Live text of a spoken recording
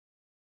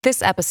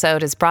This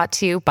episode is brought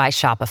to you by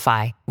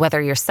Shopify.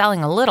 Whether you're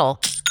selling a little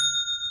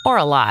or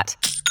a lot,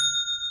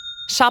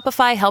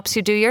 Shopify helps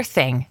you do your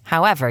thing,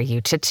 however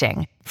you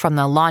cha-ching. From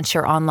the launch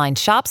your online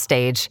shop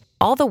stage,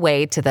 all the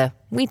way to the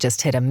we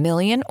just hit 1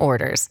 million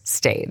orders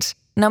stage.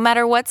 No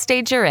matter what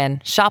stage you're in,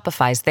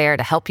 Shopify's there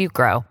to help you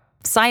grow.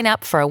 Sign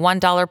up for a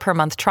 $1 per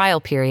month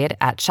trial period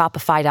at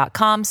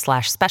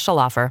shopify.com/special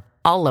offer,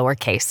 all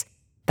lowercase.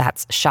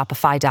 That's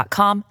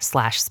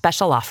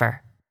shopify.com/special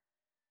offer.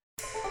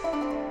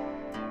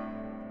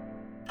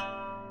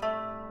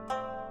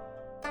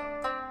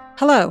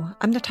 Hello,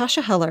 I'm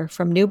Natasha Heller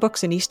from New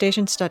Books in East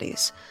Asian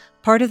Studies,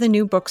 part of the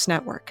New Books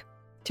Network.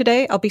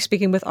 Today, I'll be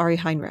speaking with Ari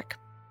Heinrich.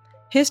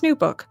 His new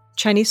book,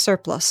 Chinese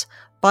Surplus,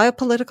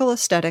 Biopolitical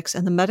Aesthetics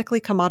and the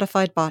Medically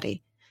Commodified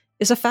Body,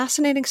 is a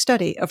fascinating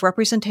study of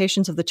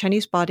representations of the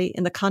Chinese body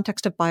in the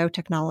context of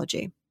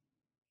biotechnology.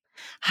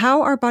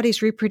 How are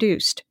bodies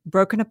reproduced,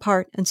 broken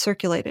apart, and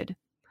circulated?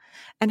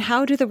 And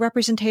how do the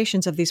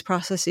representations of these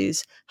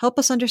processes help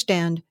us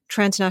understand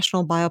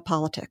transnational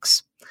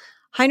biopolitics?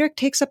 Heinrich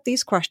takes up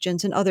these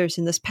questions and others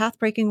in this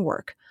path-breaking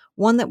work,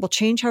 one that will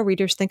change how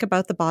readers think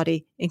about the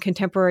body in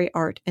contemporary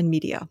art and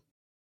media.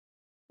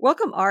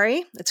 Welcome,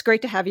 Ari. It's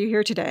great to have you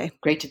here today.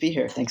 Great to be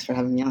here. Thanks for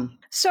having me on.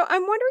 So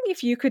I'm wondering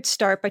if you could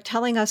start by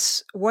telling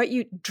us what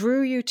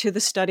drew you to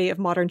the study of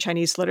modern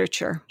Chinese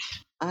literature.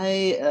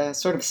 I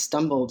sort of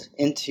stumbled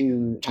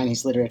into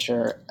Chinese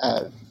literature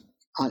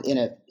in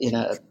a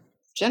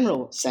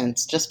general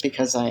sense, just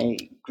because I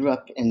grew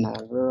up in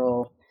a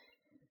rural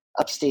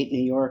upstate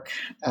New York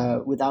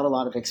without a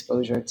lot of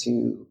exposure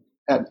to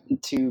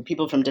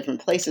people from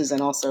different places,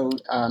 and also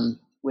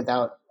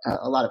without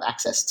a lot of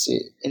access to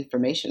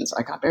information. So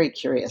I got very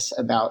curious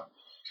about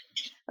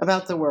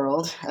the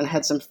world, and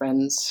had some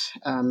friends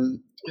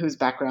whose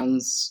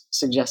backgrounds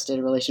suggested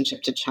a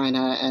relationship to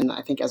China. And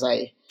I think as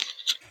I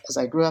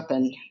grew up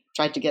and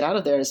tried to get out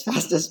of there as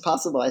fast as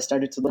possible, I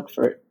started to look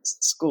for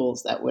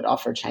schools that would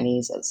offer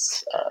Chinese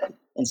as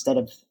instead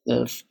of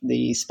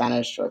the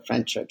Spanish or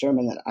French or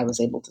German that I was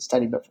able to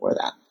study before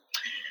that.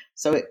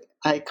 So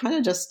I kind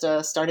of just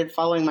started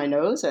following my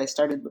nose. I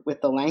started with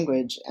the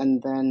language,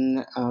 and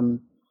then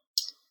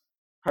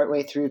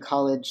partway through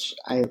college,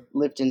 I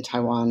lived in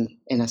Taiwan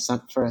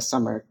for a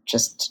summer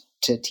just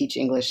to teach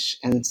English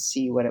and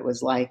see what it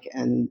was like.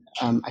 And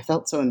I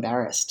felt so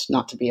embarrassed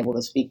not to be able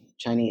to speak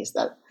Chinese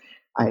that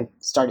I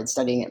started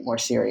studying it more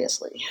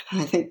seriously.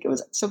 I think it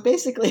was, so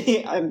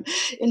basically I'm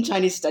in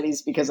Chinese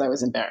studies because I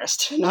was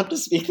embarrassed not to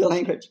speak the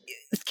language.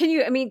 Can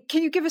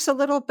you give us a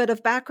little bit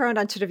of background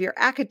on sort of your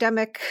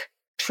academic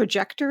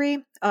trajectory,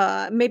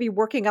 maybe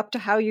working up to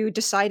how you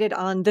decided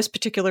on this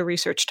particular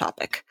research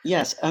topic?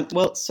 Yes.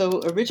 Well,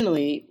 so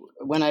originally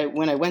when I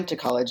went to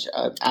college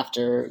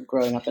after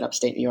growing up in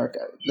upstate New York,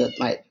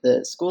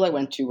 the school I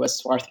went to was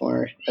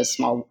Swarthmore, a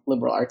small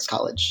liberal arts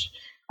college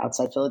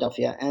outside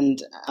Philadelphia.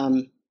 And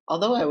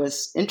although I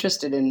was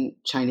interested in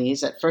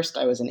Chinese, at first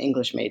I was an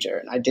English major,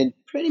 and I did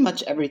pretty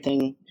much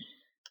everything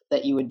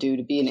that you would do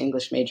to be an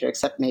English major,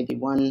 except maybe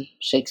one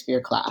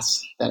Shakespeare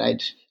class that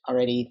I'd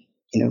already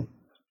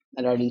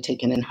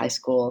taken in high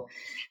school.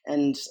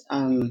 And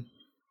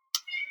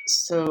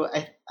so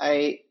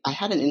I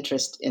had an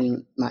interest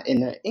in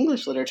the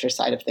English literature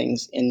side of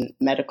things in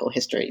medical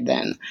history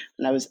then.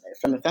 And I was,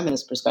 from a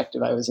feminist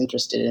perspective, I was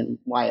interested in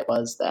why it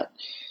was that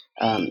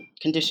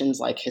conditions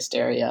like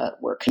hysteria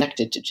were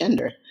connected to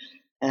gender.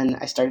 And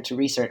I started to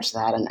research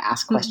that and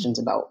ask questions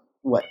about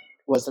what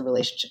was the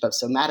relationship of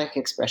somatic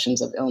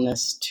expressions of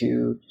illness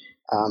to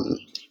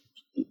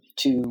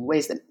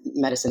ways that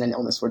medicine and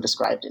illness were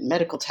described in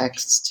medical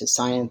texts, to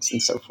science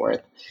and so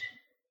forth.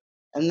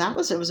 And it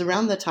was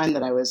around the time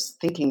that I was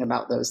thinking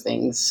about those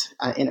things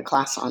in a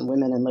class on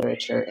women and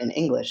literature in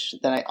English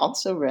that I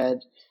also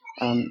read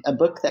a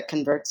book that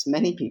converts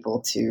many people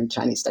to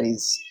Chinese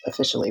studies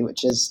officially,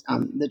 which is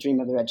The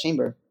Dream of the Red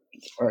Chamber,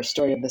 or A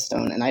Story of the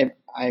Stone. And I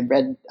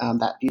read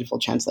that beautiful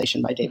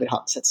translation by David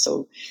Hawkes. It's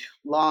so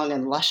long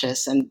and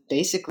luscious, and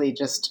basically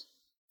just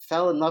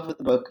fell in love with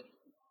the book.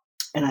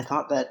 And I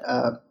thought that,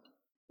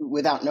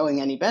 without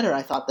knowing any better,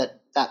 I thought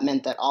that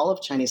meant that all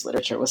of Chinese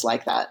literature was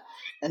like that.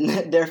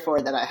 And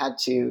therefore that I had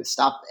to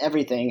stop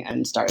everything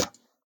and start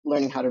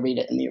learning how to read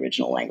it in the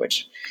original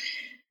language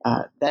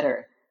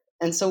better.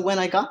 And so when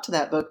I got to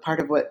that book,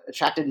 part of what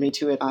attracted me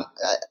to it on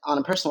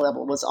a personal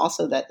level was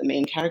also that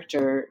one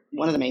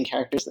of the main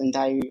characters, Lin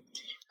Daiyu,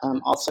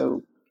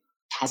 also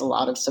has a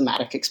lot of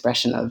somatic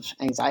expression of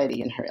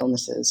anxiety in her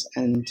illnesses.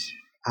 And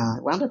I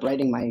wound up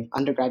writing my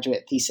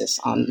undergraduate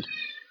thesis on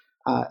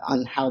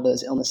how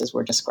those illnesses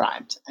were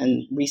described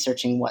and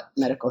researching what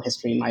medical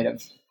history might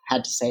have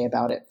had to say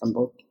about it from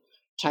both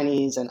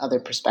Chinese and other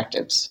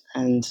perspectives.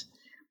 And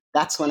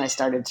that's when I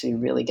started to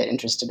really get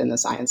interested in the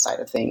science side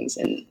of things,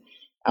 and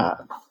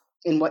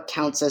in what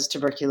counts as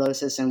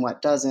tuberculosis and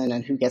what doesn't,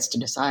 and who gets to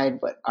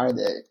decide what are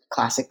the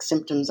classic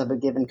symptoms of a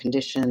given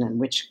condition,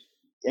 and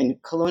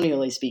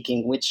colonially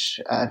speaking, which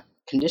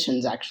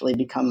conditions actually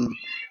become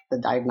the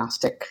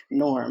diagnostic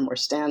norm or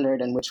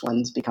standard, and which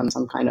ones become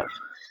some kind of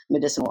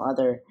medicinal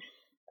other.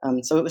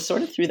 So it was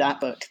sort of through that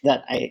book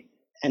that I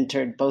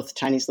entered both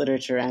Chinese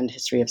literature and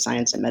history of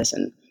science and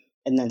medicine,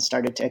 and then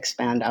started to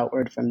expand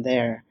outward from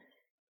there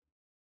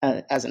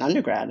as an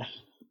undergrad.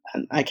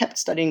 I kept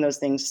studying those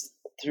things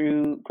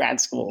through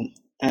grad school.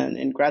 And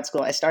in grad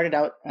school, I started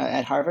out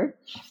at Harvard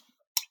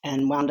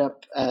and wound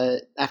up,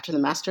 after the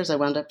master's, I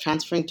wound up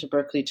transferring to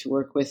Berkeley to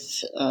work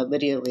with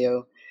Lydia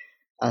Liu,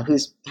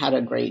 who's had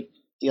a great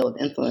deal of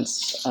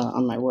influence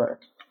on my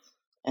work.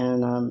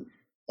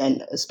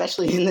 And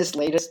especially in this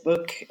latest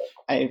book,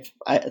 at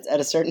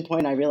a certain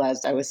point, I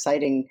realized I was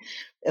citing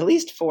at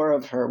least 4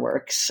 of her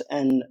works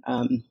and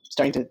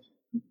starting to,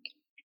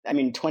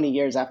 20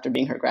 years after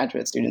being her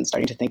graduate student,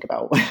 starting to think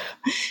about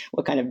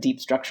what kind of deep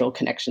structural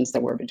connections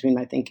there were between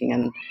my thinking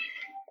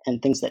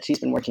and things that she's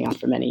been working on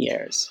for many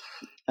years.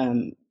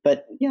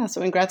 But yeah,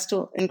 so in grad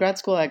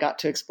school, I got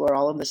to explore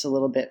all of this a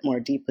little bit more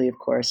deeply, of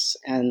course.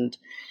 And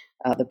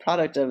the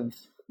product of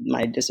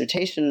my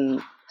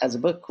dissertation as a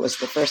book was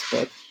the first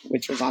book,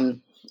 which was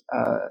on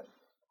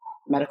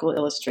medical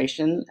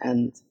illustration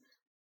and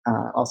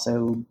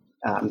also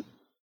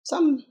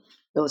some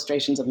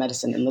illustrations of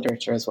medicine in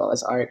literature as well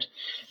as art,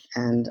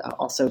 and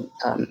also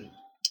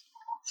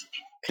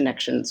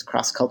connections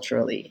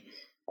cross-culturally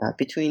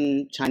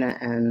between China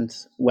and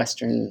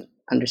Western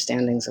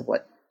understandings of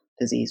what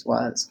disease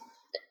was.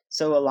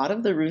 So a lot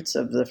of the roots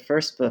of the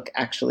first book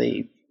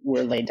actually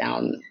were laid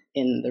down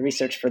in the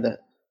research for the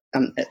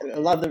a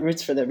lot of the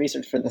roots for the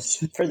research for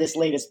this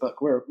latest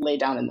book were laid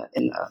down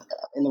in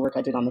the work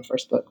I did on the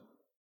first book,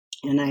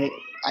 and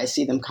I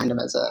see them kind of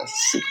as a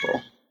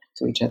sequel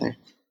to each other.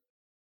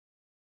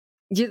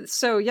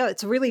 So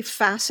it's a really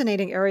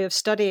fascinating area of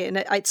study, and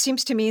it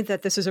seems to me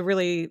that this is a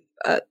really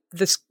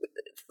this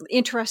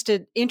interest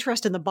in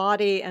the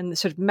body and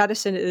sort of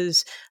medicine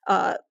is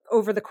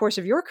over the course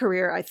of your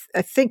career,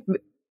 I think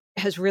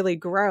has really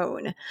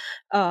grown.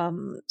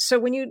 So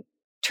when you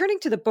turning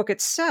to the book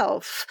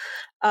itself,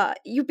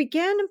 you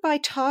began by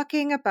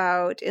talking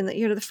about in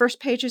the first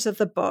pages of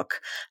the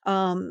book,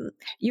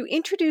 you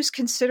introduce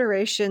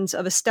considerations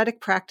of aesthetic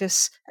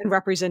practice and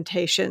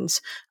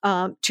representations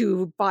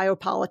to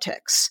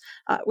biopolitics,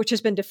 which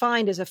has been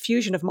defined as a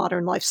fusion of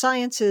modern life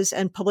sciences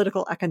and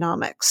political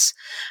economics.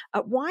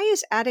 Why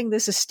is adding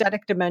this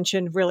aesthetic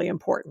dimension really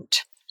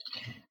important?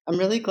 I'm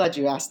really glad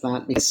you asked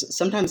that, because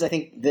sometimes I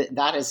think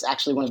that is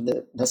actually one of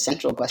the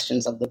central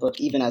questions of the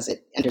book, even as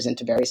it enters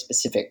into very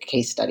specific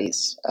case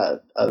studies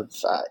of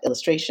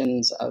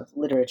illustrations, of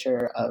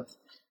literature, of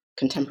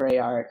contemporary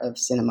art, of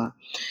cinema,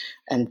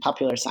 and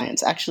popular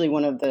science. Actually,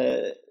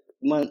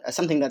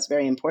 something that's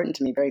very important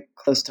to me, very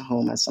close to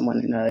home as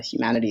someone in a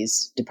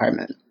humanities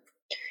department,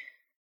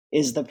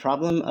 is the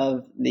problem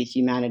of the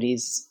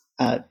humanities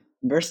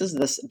versus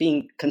this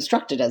being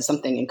constructed as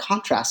something in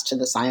contrast to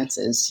the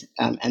sciences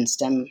and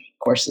STEM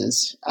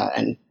courses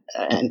and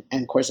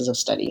courses of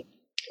study.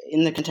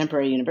 In the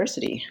contemporary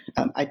university,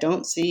 I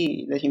don't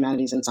see the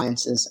humanities and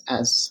sciences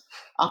as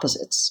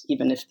opposites,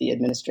 even if the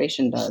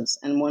administration does.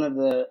 And one of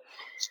the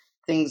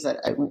things that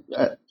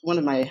one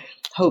of my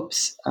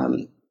hopes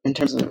in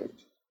terms of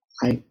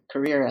my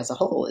career as a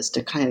whole is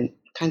to kind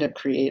of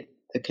create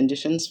the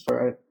conditions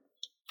for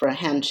a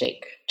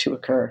handshake to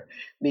occur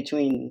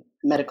between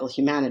medical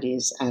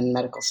humanities and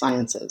medical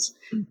sciences.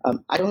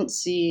 I don't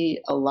see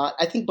a lot.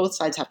 I think both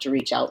sides have to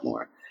reach out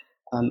more.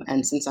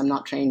 And since I'm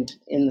not trained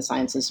in the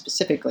sciences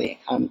specifically,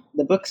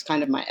 the book's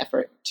kind of my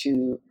effort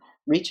to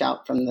reach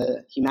out from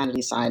the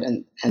humanities side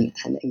and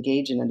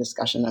engage in a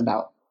discussion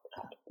about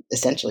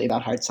essentially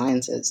about hard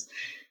sciences.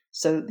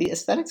 So the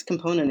aesthetics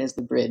component is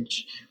the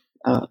bridge.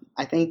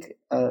 I think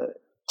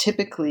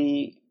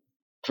typically,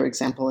 for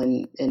example,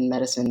 in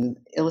medicine,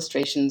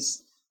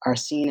 illustrations are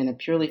seen in a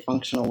purely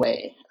functional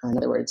way. In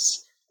other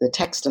words, the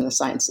text and the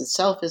science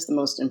itself is the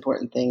most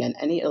important thing, and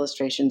any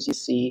illustrations you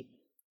see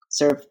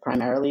serve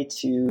primarily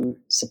to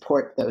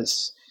support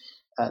those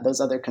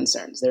other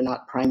concerns. They're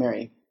not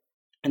primary,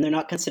 and they're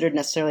not considered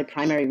necessarily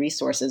primary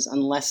resources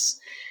unless,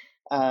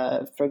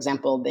 for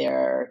example,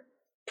 they're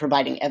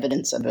providing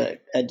evidence of a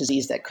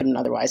disease that couldn't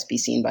otherwise be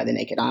seen by the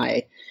naked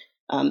eye.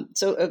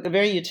 So a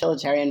very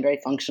utilitarian, very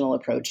functional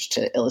approach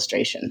to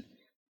illustration.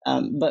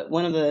 But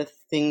one of the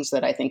things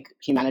that I think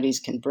humanities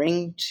can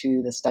bring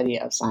to the study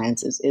of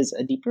sciences is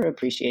a deeper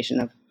appreciation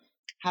of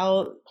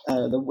how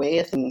the way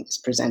a thing is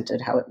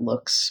presented, how it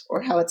looks,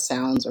 or how it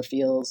sounds or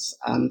feels,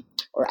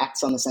 or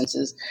acts on the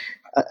senses,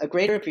 a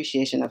greater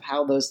appreciation of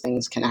how those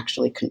things can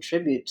actually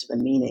contribute to the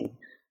meaning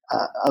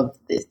of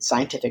the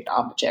scientific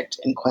object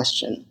in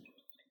question.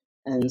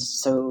 And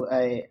so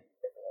I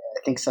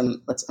think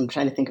I'm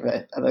trying to think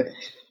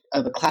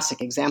of a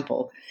classic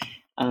example,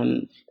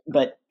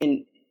 but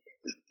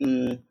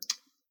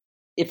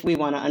if we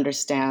want to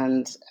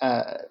understand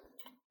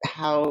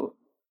how,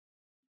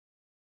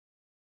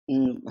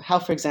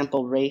 for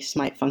example, race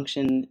might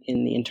function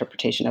in the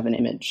interpretation of an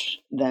image,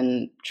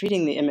 then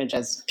treating the image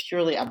as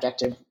purely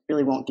objective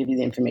really won't give you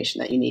the information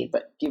that you need,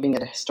 but giving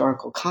it a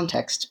historical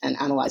context and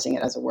analyzing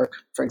it as a work,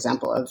 for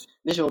example, of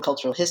visual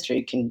cultural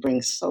history can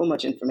bring so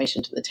much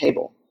information to the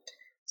table.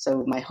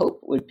 So my hope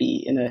would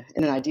be, in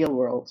an ideal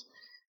world,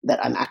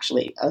 that I'm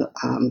actually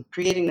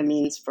creating the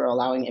means for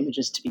allowing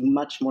images to be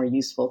much more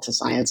useful to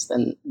science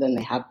than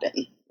they have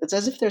been. It's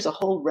as if there's a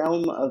whole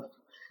realm of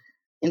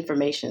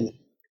information,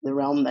 the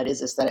realm that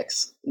is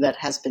aesthetics, that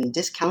has been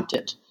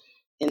discounted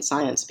in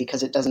science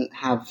because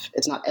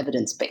it's not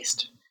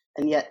evidence-based.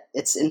 And yet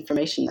it's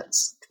information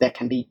that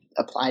can be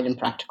applied in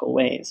practical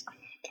ways.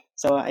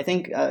 So I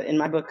think in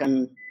my book,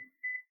 I'm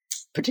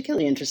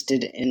particularly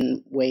interested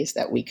in ways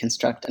that we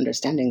construct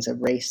understandings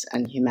of race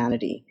and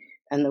humanity,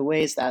 and the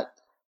ways that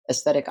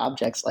aesthetic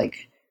objects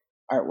like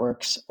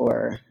artworks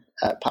or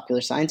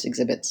popular science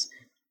exhibits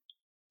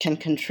can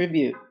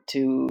contribute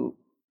to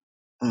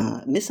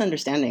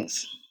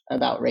misunderstandings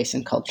about race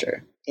and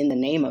culture in the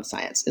name of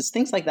science. It's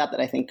things like that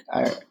I think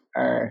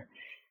are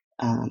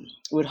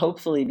would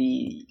hopefully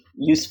be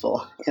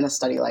useful in a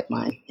study like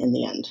mine in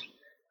the end.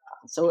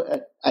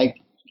 So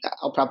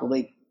I'll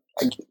probably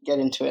get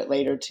into it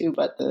later too,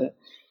 but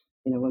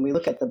when we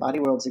look at the Body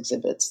Worlds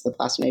exhibits, the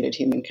plastinated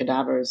human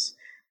cadavers,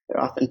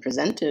 they're often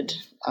presented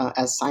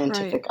as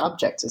scientific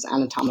objects, as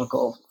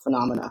anatomical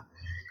phenomena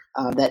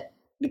that,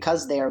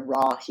 because they are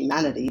raw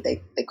humanity,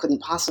 they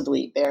couldn't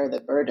possibly bear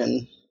the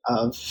burden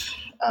of,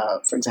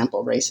 for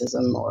example,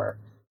 racism or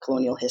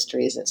colonial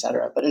histories,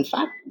 etc. But in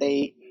fact,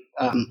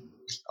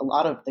 a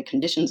lot of the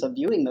conditions of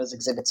viewing those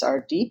exhibits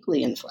are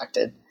deeply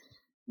inflected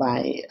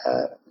by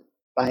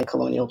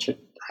colonial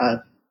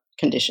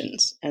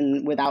conditions.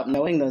 And without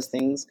knowing those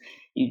things,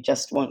 you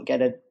just won't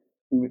get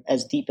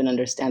as deep an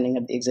understanding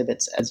of the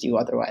exhibits as you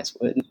otherwise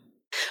would.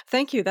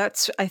 Thank you.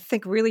 That's, I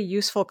think, really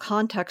useful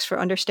context for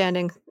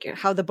understanding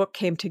how the book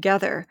came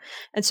together.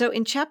 And so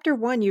in chapter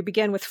 1, you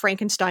began with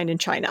Frankenstein in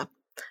China.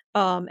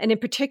 And in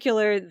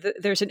particular,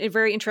 there's a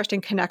very interesting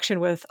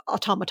connection with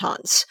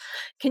automatons.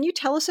 Can you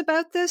tell us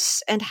about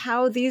this and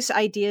how these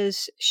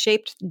ideas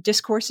shaped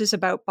discourses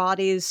about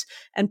bodies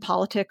and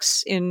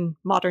politics in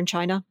modern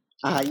China?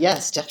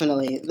 Yes,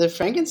 definitely. The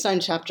Frankenstein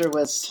chapter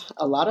was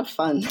a lot of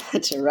fun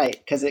to write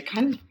because it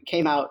kind of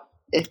came out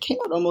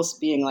almost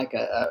being like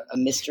a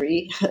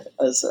mystery,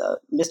 as a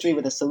mystery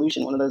with a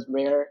solution, one of those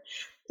rare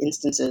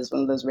instances,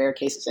 one of those rare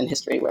cases in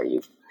history where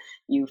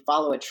you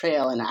follow a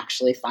trail and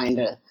actually find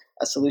a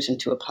solution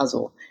to a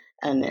puzzle.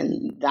 And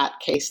in that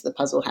case, the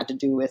puzzle had to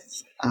do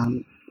with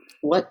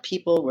what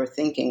people were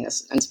thinking,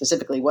 and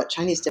specifically what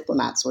Chinese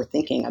diplomats were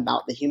thinking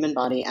about the human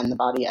body and the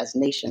body as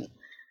nation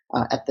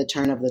at the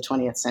turn of the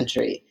 20th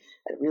century,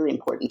 at a really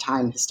important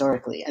time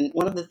historically. And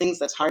one of the things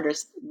that's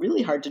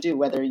really hard to do,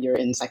 whether you're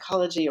in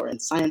psychology or in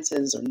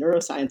sciences or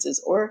neurosciences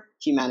or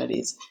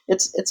humanities,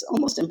 it's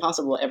almost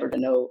impossible ever to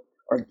know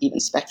or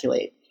even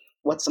speculate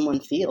what someone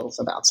feels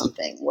about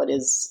something. What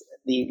is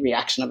the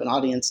reaction of an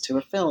audience to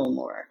a film?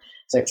 Or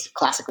so it's a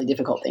classically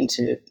difficult thing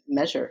to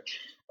measure.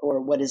 Or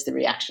what is the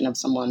reaction of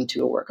someone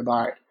to a work of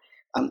art?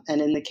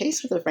 And in the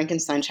case of the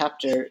Frankenstein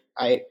chapter,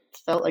 I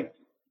felt like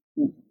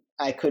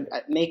I could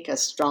make a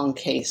strong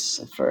case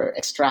for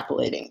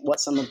extrapolating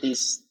what some of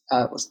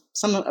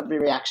the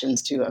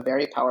reactions to a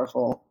very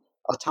powerful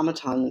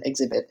automaton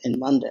exhibit in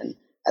London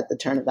at the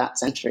turn of that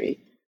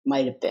century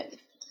might have been.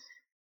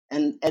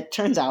 And it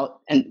turns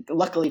out, and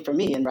luckily for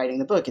me in writing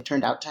the book, it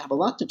turned out to have a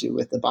lot to do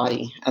with the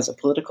body as a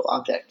political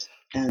object.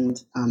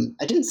 And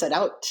I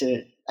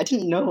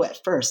didn't know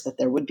at first that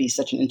there would be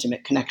such an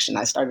intimate connection.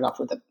 I started off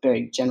with a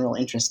very general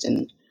interest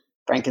in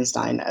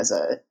Frankenstein as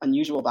an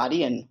unusual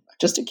body and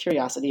just a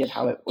curiosity of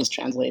how it was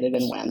translated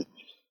and when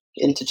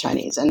into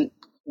Chinese. And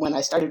when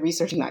I started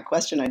researching that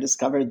question, I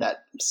discovered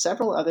that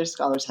several other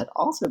scholars had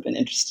also been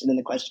interested in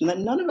the question, that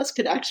none of us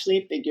could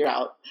actually figure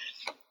out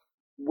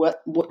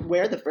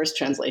where the first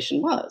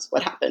translation was,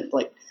 what happened.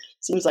 Like,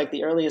 seems like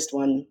the earliest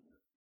one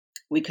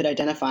we could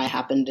identify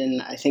happened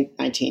in, I think,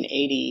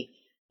 1980.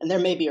 And there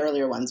may be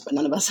earlier ones, but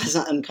none of us has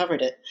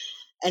uncovered it.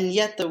 And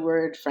yet the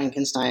word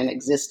Frankenstein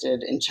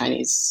existed in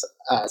Chinese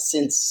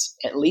since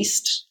at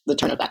least the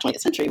turn of that 20th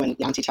century, when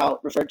Yang Qichao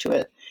referred to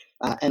it,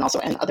 and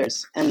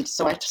others. And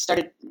so I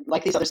started,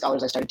 like these other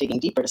scholars, I started digging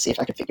deeper to see if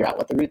I could figure out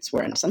what the roots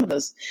were. And some of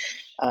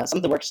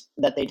the works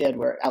that they did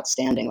were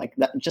outstanding, like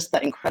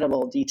that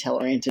incredible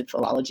detail-oriented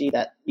philology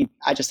that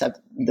I just have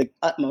the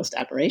utmost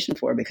admiration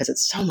for, because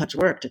it's so much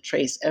work to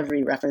trace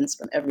every reference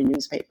from every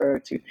newspaper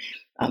to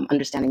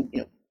understanding,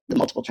 the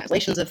multiple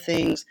translations of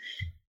things.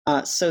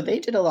 So they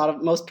did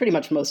pretty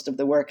much most of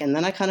the work, and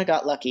then I kind of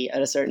got lucky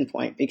at a certain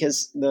point,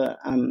 because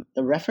the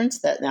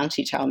reference that Liang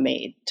Qichao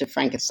made to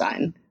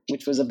Frankenstein,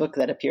 which was a book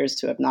that appears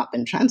to have not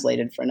been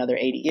translated for another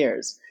 80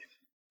 years,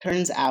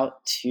 turns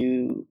out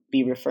to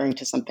be referring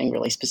to something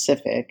really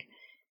specific,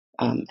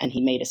 and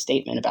he made a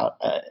statement about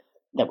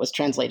that was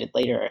translated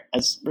later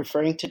as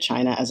referring to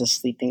China as a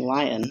sleeping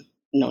lion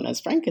known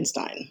as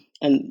Frankenstein.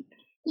 And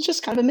it's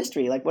just kind of a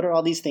mystery. Like, what are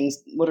all these things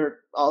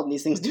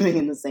doing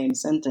in the same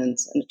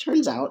sentence? And it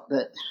turns out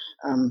that,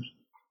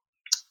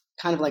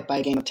 kind of like by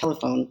a game of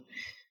telephone,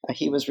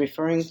 he was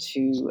referring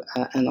to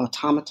an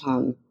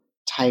automaton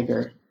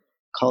tiger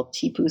called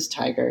Tipu's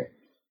tiger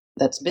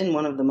that's been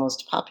one of the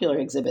most popular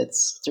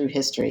exhibits through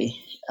history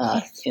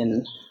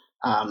in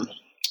the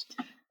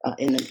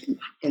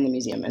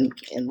museum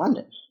in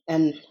London.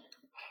 And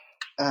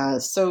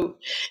So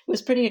it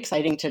was pretty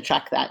exciting to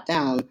track that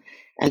down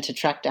and to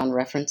track down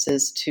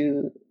references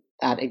to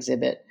that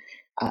exhibit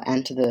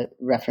and to the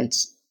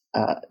reference,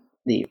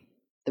 the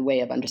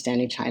way of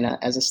understanding China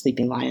as a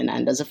sleeping lion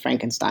and as a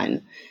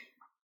Frankenstein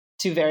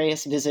to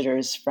various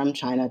visitors from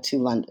China to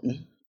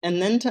London.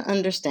 And then to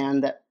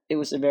understand that it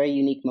was a very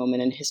unique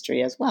moment in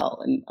history as well,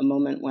 and a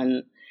moment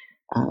when,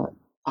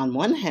 on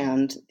one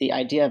hand, the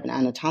idea of an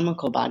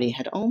anatomical body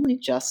had only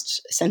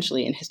just,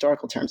 essentially in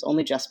historical terms,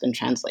 only just been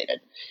translated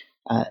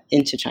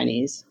into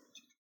Chinese.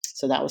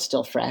 So that was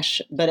still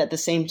fresh. But at the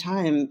same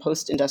time,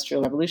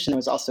 post-industrial revolution, there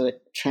was also a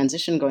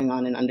transition going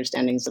on in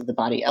understandings of the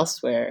body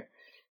elsewhere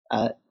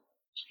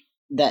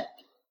that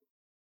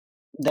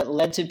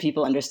led to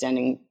people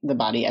understanding the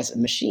body as a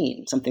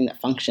machine, something that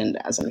functioned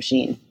as a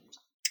machine,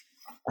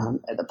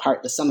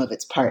 the sum of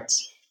its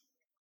parts.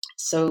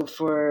 So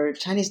for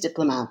Chinese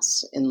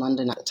diplomats in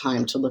London at the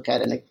time to look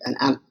at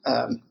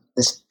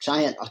this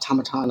giant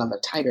automaton of a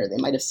tiger, they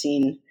might have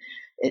seen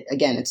it.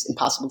 Again, it's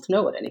impossible to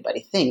know what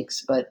anybody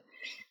thinks, but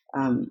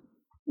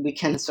we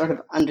can sort of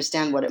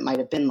understand what it might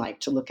have been like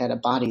to look at a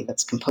body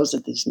that's composed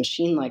of these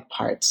machine-like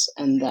parts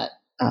and that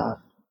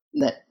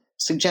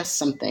suggests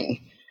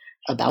something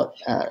about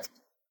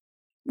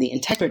the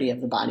integrity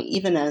of the body,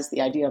 even as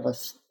the idea of a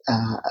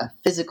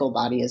physical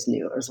body is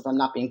new. Or if I'm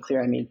not being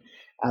clear, I mean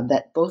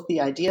that both the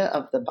idea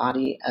of the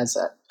body as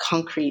a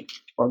concrete,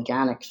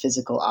 organic,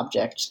 physical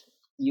object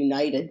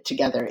united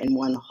together in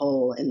one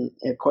whole,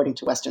 according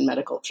to Western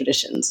medical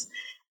traditions,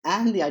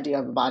 and the idea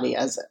of a body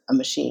as a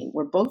machine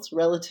were both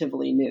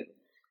relatively new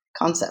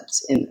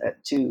concepts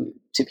to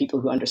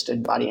people who understood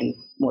the body in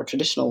more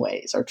traditional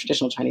ways, or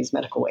traditional Chinese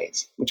medical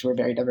ways, which were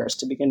very diverse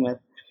to begin with.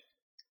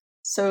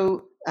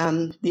 So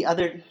the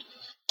other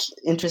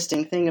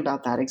interesting thing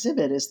about that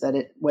exhibit is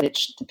that what it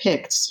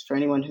depicts, for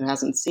anyone who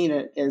hasn't seen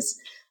it, is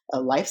a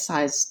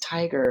life-size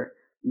tiger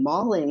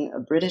mauling a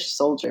British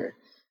soldier.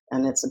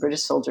 And it's a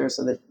British soldier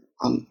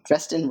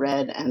dressed in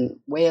red and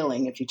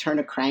wailing. If you turn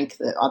a crank,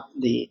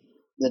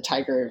 the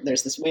tiger,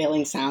 there's this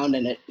wailing sound,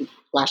 and it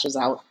flashes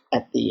out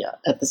at the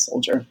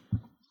soldier.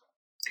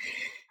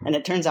 And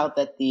it turns out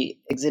that the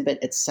exhibit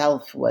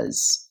itself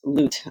was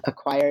loot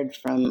acquired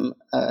from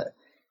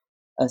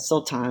a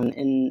sultan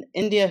in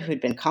India who had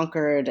been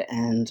conquered,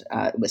 and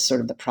it was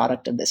sort of the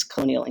product of this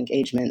colonial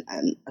engagement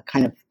and a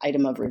kind of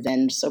item of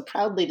revenge, so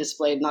proudly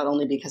displayed, not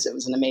only because it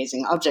was an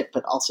amazing object,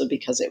 but also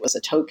because it was a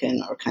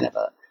token or kind of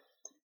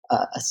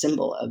a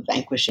symbol of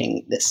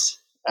vanquishing this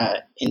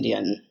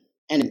Indian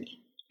enemy.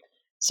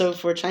 So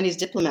for Chinese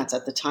diplomats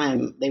at the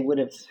time,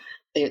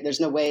 there's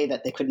no way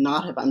that they could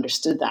not have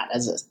understood that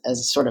as a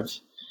sort of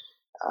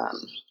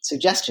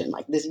suggestion,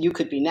 like this, you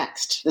could be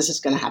next. This is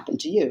going to happen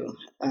to you,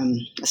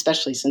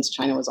 especially since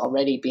China was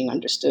already being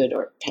understood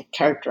or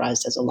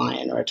characterized as a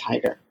lion or a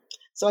tiger.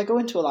 So I go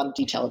into a lot of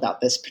detail about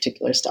this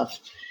particular stuff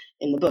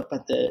in the book,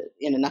 but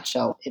in a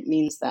nutshell, it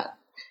means that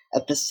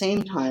at the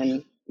same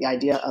time, the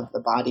idea of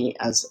the body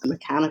as a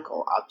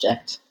mechanical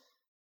object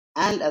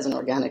and as an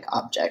organic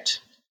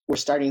object were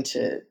starting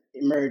to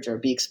emerge or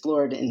be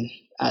explored in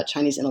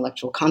Chinese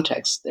intellectual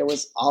context. There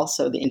was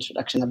also the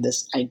introduction of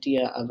this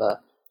idea of a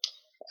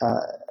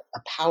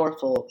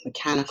powerful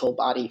mechanical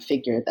body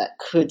figure that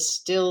could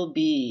still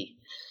be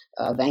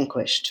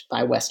vanquished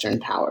by Western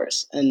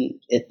powers. And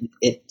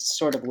it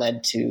sort of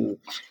led to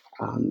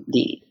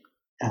the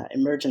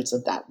emergence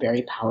of that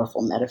very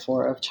powerful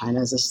metaphor of China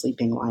as a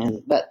sleeping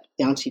lion that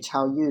Yang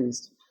Qichao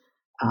used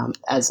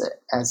as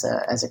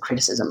a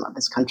criticism of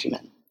his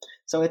countrymen.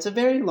 So it's a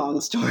very long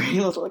story,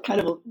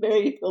 kind of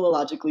very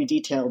philologically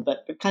detailed,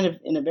 but kind of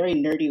in a very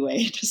nerdy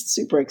way, just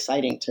super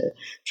exciting to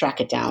track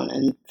it down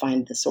and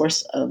find the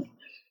source of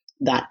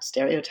that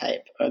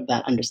stereotype, of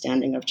that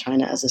understanding of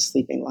China as a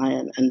sleeping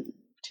lion, and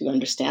to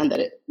understand that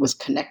it was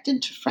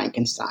connected to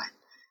Frankenstein,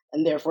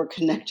 and therefore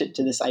connected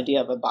to this idea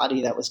of a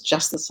body that was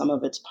just the sum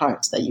of its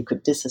parts, that you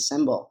could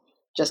disassemble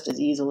just as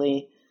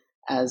easily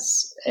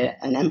as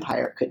an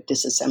empire could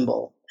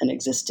disassemble an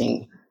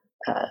existing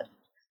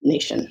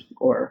nation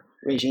or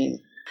regime.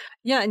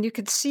 Yeah, and you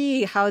could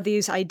see how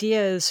these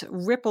ideas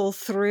ripple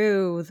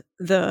through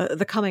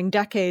the coming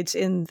decades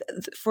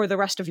for the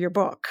rest of your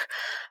book.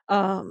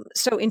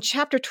 So in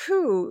chapter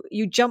 2,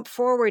 you jump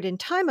forward in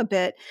time a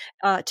bit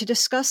to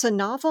discuss a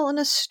novel and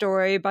a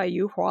story by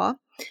Yu Hua,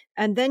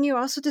 and then you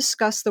also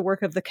discuss the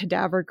work of the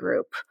Cadaver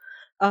Group.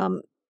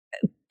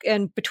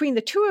 And between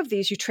the two of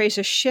these, you trace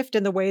a shift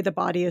in the way the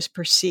body is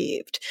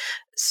perceived.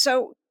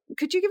 So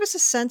could you give us a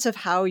sense of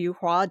how Yu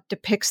Hua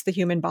depicts the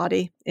human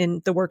body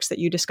in the works that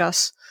you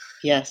discuss?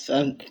 Yes,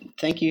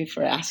 thank you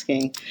for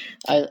asking.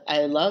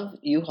 I love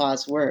Yu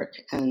Hua's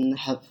work, and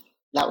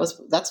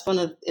that's one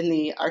of, in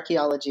the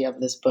archaeology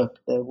of this book,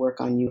 the work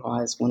on Yu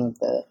Hua is one of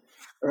the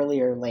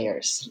earlier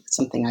layers. It's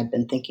something I've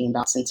been thinking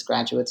about since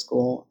graduate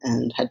school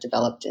and had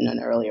developed in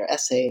an earlier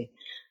essay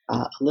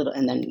a little,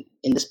 and then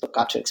in this book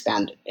got to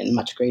expand in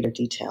much greater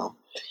detail.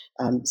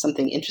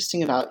 Something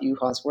interesting about Yu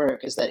Hua's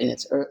work is that in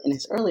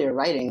his earlier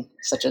writing,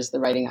 such as the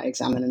writing I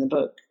examine in the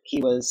book,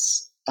 he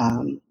was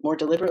more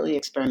deliberately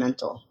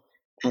experimental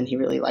and he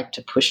really liked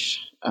to push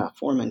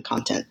form and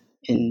content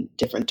in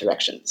different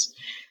directions.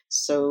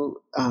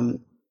 So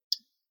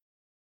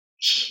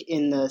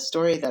in the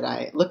story that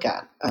I look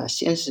at,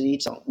 现实一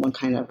种 one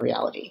kind of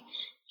reality,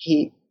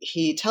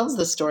 he tells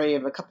the story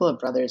of a couple of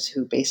brothers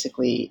who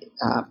basically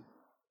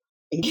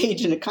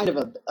engage in a kind of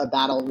a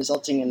battle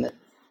resulting in the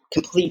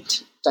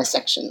complete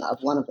dissection of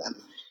one of them.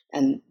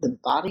 And the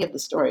body of the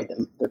story,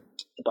 the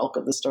bulk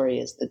of the story,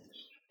 is the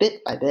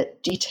bit by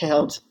bit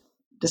detailed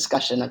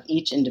discussion of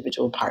each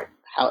individual part,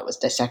 how it was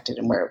dissected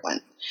and where it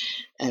went.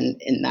 And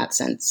in that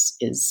sense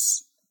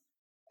is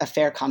a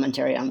fair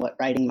commentary on what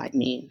writing might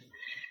mean.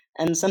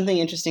 And something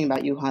interesting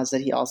about Yuhua is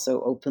that he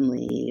also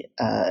openly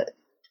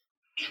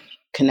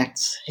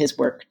connects his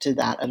work to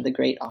that of the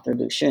great author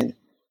Lu Xun.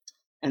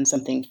 And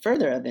something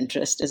further of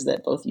interest is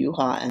that both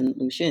Yuhua and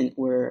Lu Xun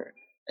were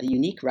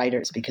unique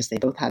writers because they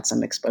both had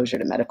some exposure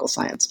to medical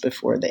science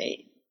before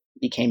they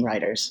became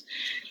writers.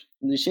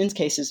 Lu Xun's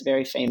case is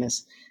very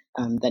famous,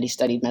 that he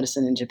studied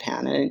medicine in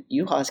Japan. And in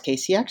Yuhua's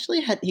case, he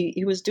actually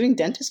he was doing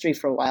dentistry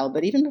for a while,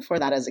 but even before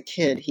that, as a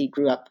kid, he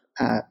grew up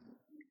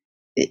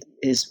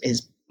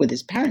with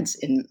his parents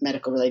in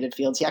medical-related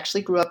fields. He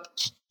actually grew up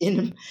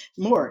in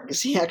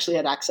morgues. He actually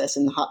had access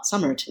in the hot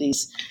summer to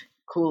these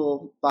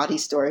cool body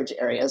storage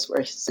areas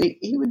where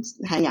he would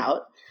hang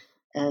out.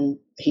 And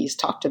he's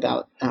talked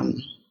about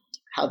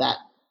how that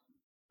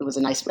it was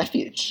a nice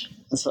refuge.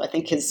 And so I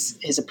think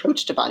his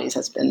approach to bodies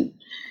has been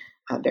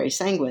very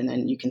sanguine,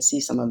 and you can see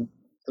some of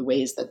the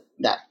ways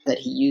that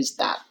he used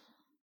that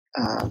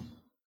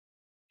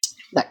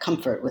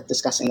comfort with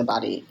discussing the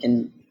body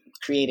in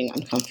creating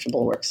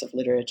uncomfortable works of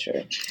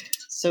literature.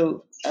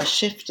 So a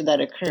shift that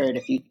occurred,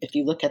 if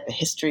you look at the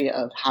history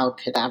of how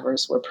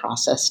cadavers were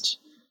processed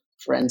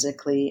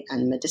forensically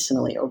and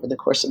medicinally over the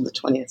course of the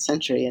 20th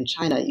century in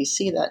China, you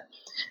see that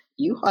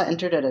Yuhua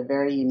entered at a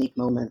very unique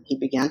moment. He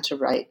began to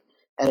write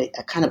at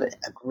a kind of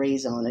a gray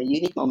zone, a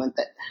unique moment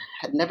that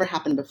had never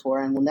happened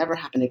before and will never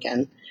happen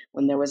again,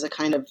 when there was a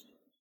kind of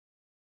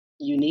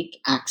unique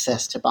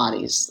access to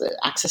bodies. The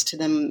access to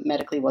them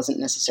medically wasn't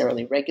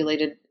necessarily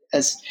regulated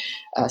as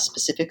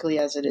specifically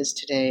as it is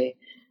today.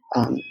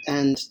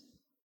 And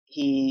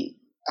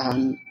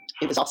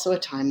it was also a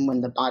time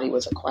when the body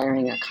was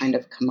acquiring a kind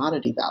of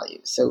commodity value.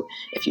 So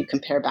if you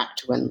compare back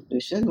to when Lu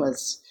Xun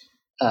was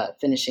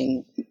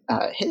finishing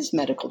his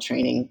medical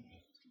training,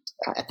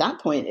 at that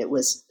point it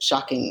was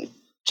shocking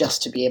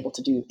just to be able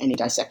to do any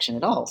dissection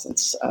at all,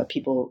 since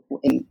people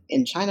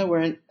in China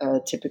weren't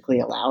typically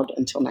allowed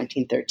until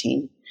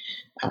 1913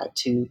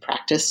 to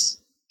practice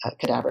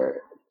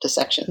cadaver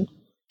dissection.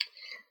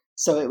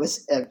 So it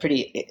was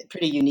pretty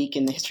unique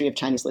in the history of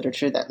Chinese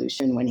literature that Lu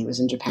Xun, when he was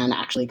in Japan,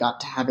 actually got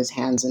to have his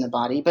hands in a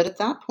body. But at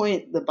that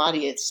point, the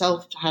body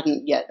itself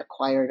hadn't yet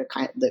acquired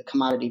the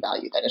commodity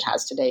value that it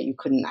has today. You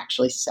couldn't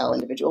actually sell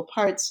individual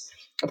parts.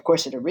 Of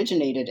course, it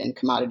originated in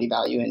commodity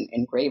value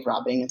in grave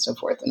robbing and so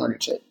forth in order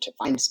to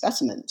find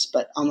specimens.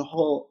 But on the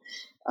whole,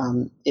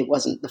 it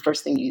wasn't the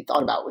first thing you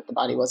thought about with the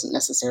body. Wasn't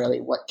necessarily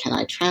what can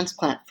I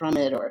transplant from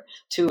it or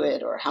to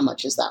it, or how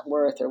much is that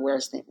worth, or where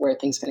are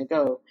things going to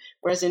go.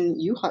 Whereas in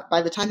Yuhua,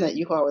 by the time that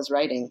Yuhua was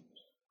writing,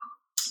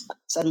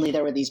 suddenly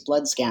there were these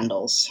blood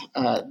scandals,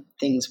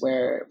 things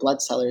where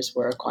blood sellers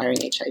were acquiring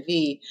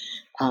HIV,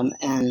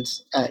 and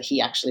he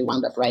actually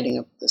wound up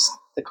writing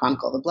the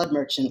Chronicle of the Blood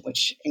Merchant,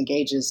 which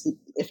engages,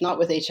 if not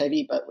with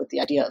HIV, but with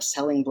the idea of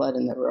selling blood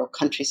in the rural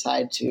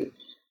countryside to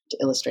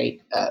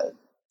illustrate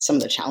some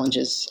of the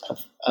challenges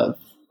of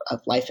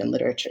life in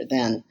literature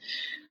then.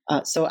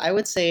 So I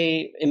would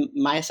say, in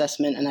my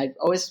assessment, and I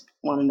always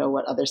want to know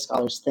what other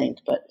scholars think,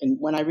 but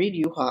when I read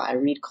Yuhua, I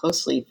read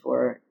closely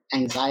for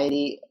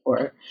anxiety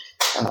or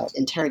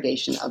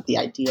interrogation of the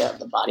idea of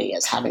the body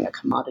as having a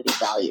commodity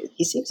value.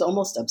 He seems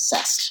almost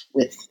obsessed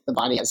with the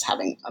body as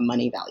having a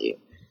money value.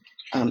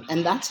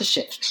 And that's a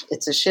shift.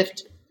 It's a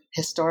shift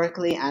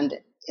historically and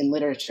in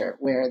literature,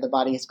 where the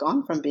body has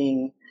gone from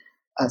being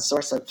a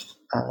source of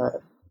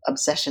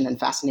obsession and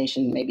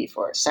fascination, maybe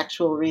for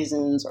sexual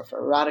reasons or for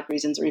erotic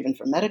reasons or even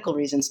for medical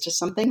reasons, to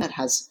something that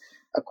has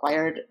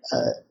acquired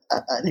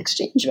an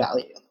exchange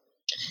value.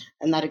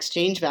 And that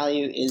exchange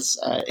value is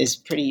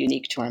pretty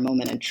unique to our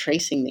moment, and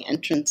tracing the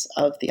entrance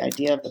of the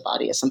idea of the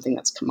body as something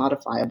that's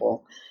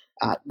commodifiable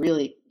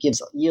really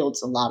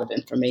yields a lot of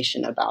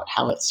information about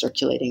how it's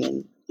circulating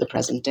in the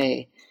present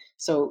day.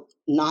 So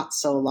not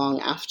so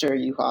long after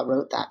Yuhua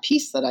wrote that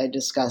piece that I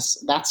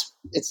discuss,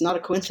 it's not a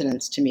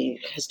coincidence to me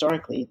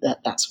historically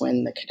that's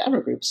when the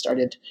cadaver group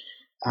started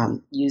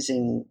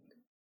using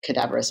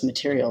cadaverous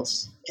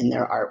materials in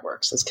their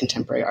artworks as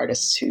contemporary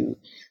artists who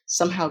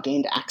somehow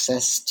gained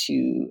access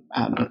to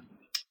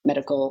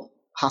medical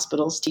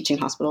hospitals, teaching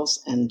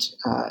hospitals, and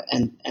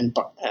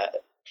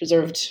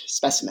preserved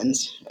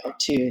specimens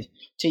to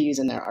use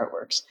in their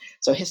artworks.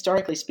 So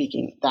historically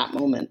speaking, that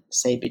moment,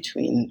 say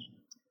between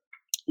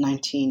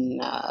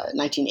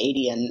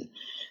 1980 and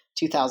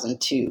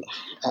 2002,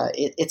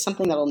 it's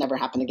something that will never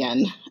happen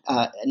again.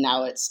 And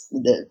now it's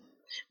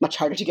much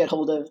harder to get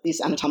hold of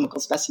these anatomical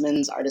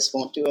specimens. Artists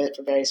won't do it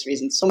for various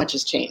reasons. So much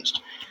has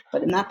changed.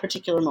 But in that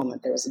particular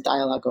moment, there was a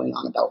dialogue going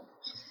on about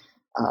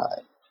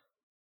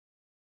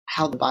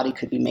how the body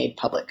could be made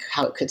public,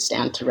 how it could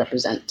stand to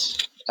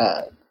represent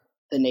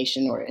the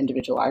nation or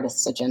individual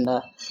artist's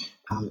agenda.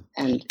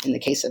 And in the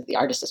case of the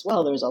artist as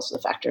well, there was also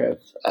the factor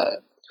of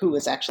who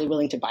was actually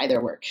willing to buy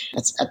their work.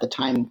 At the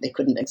time, they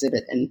couldn't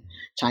exhibit in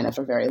China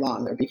for very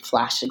long. There would be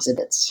flash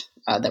exhibits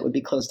that would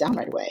be closed down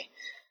right away.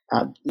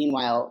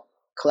 Meanwhile,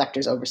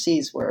 collectors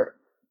overseas were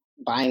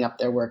buying up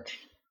their work,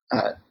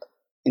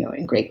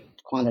 in great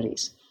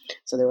quantities.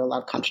 So there were a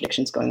lot of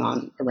contradictions going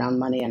on around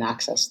money and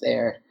access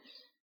there.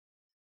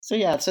 So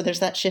there's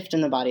that shift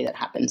in the body that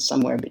happens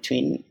somewhere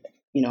between,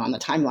 on the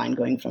timeline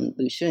going from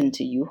Lu Xun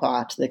to Yu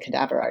Hua to the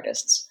cadaver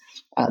artists,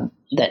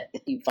 that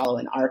you follow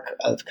an arc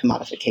of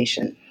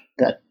commodification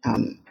that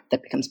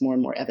becomes more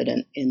and more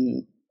evident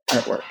in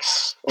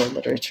artworks or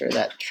literature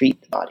that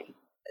treat the body.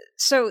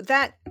 So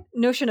that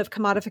notion of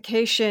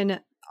commodification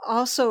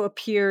also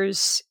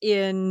appears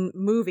in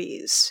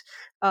movies.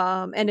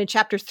 And in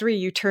chapter 3,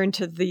 you turn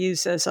to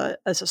these as a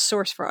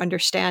source for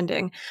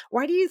understanding.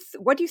 What do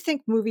you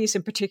think movies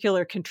in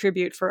particular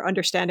contribute for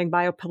understanding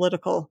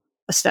biopolitical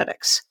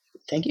aesthetics?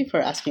 Thank you for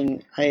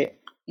asking.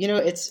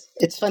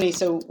 It's funny.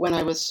 So when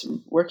I was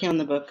working on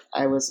the book,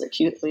 I was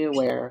acutely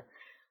aware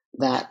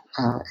that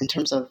in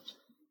terms of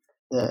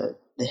the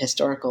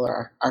historical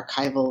or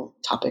archival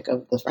topic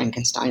of the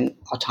Frankenstein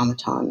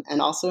automaton,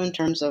 and also in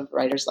terms of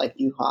writers like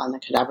Yu Hua and the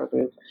Cadaver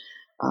Group,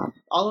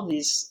 all of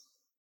these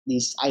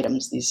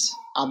items, these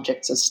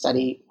objects of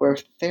study, were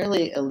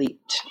fairly elite.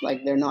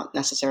 Like, they're not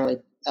necessarily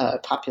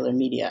popular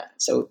media.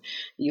 So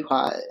Yu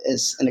Hua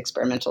is an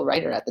experimental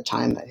writer at the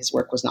time. His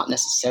work was not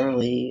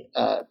necessarily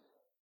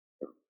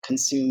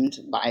consumed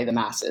by the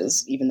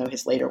masses, even though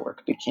his later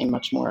work became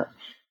much more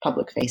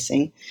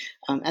public-facing.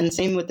 And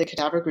same with the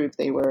Cadaver Group.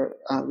 They were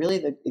really,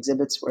 the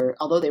exhibits were,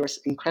 although they were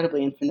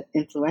incredibly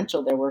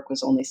influential, their work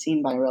was only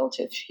seen by a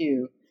relative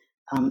few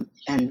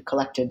and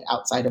collected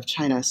outside of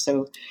China.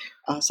 So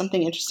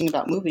something interesting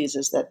about movies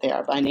is that they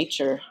are by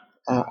nature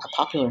a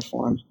popular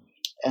form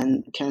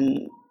and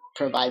can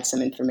provide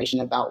some information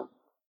about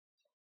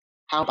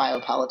how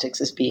biopolitics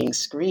is being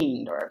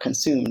screened or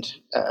consumed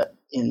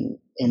in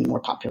more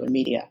popular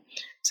media.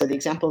 So the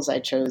examples I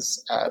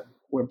chose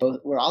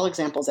were all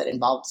examples that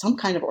involved some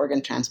kind of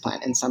organ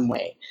transplant in some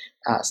way.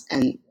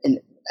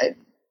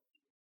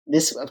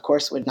 This, of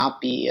course, would not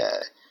be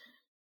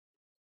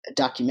a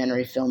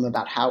documentary film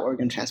about how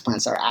organ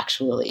transplants are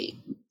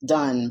actually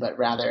done, but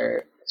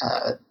rather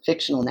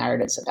fictional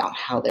narratives about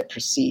how they're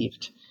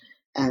perceived.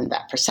 And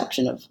that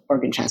perception of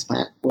organ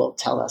transplant will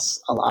tell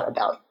us a lot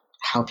about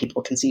how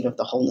people conceive of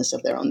the wholeness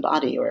of their own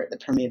body, or the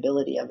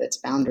permeability of its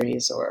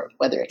boundaries, or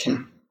whether it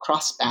can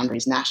cross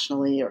boundaries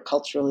nationally or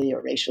culturally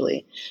or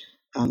racially.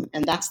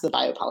 And that's the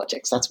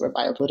biopolitics. That's where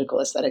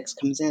biopolitical aesthetics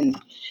comes in.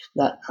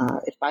 That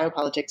if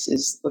biopolitics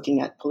is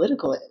looking at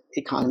political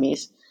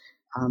economies,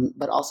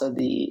 but also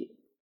the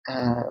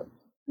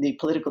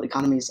political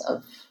economies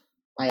of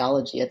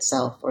biology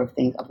itself, or of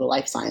the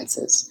life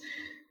sciences,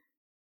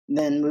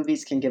 then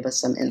movies can give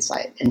us some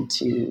insight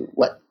into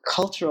what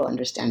cultural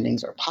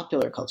understandings or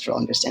popular cultural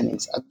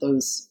understandings of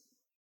those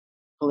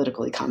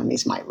political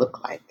economies might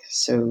look like.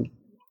 So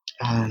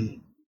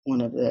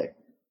one of the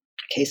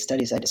case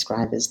studies I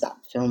describe is that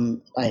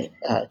film by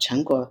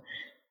Chen Guo,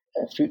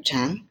 Fruit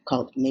Chan,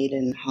 called Made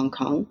in Hong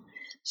Kong,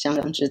 香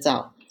港制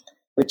造,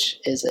 which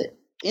is an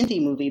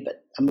indie movie,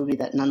 but a movie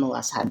that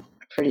nonetheless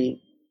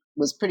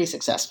was pretty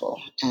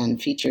successful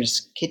and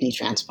features kidney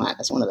transplant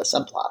as one of the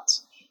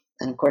subplots.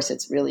 And of course,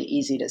 it's really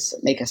easy to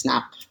make a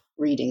snap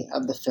reading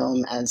of the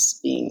film as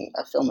being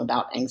a film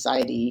about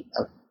anxiety,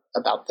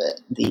 about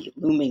the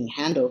looming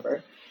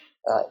handover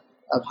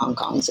of Hong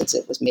Kong, since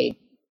it was made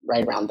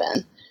right around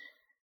then.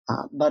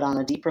 But on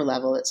a deeper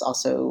level, it's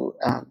also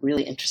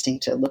really interesting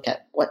to look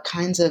at what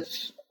kinds of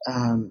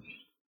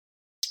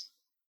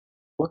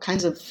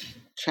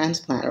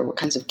transplant, or what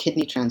kinds of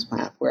kidney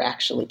transplant were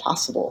actually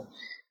possible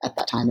at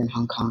that time in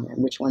Hong Kong,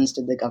 and which ones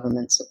did the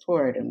government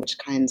support, and which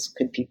kinds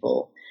could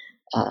people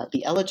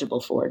be eligible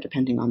for,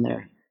 depending on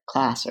their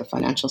class or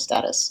financial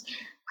status.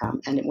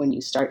 And when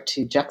you start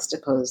to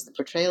juxtapose the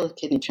portrayal of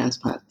kidney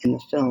transplant in the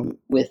film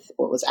with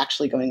what was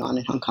actually going on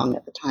in Hong Kong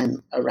at the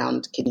time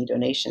around kidney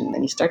donation,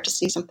 then you start to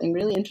see something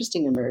really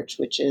interesting emerge,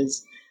 which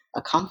is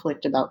a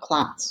conflict about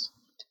class,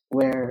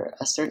 where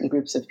certain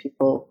groups of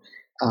people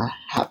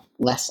have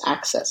less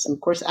access. And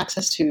of course,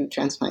 access to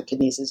transplant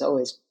kidneys is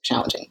always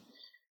challenging.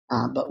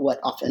 But what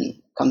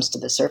often comes to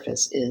the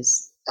surface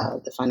is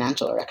the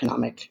financial or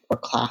economic or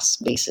class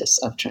basis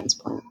of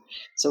transplant.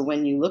 So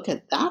when you look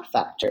at that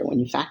factor, when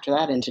you factor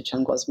that into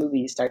Chen Guo's movie,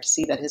 you start to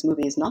see that his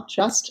movie is not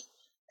just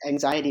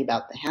anxiety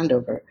about the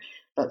handover,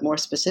 but more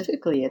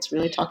specifically, it's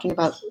really talking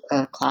about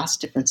class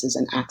differences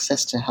in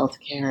access to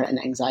healthcare, and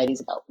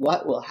anxieties about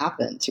what will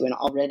happen to an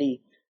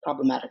already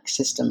problematic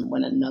system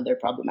when another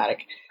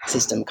problematic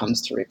system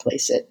comes to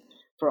replace it,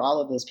 for all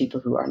of those people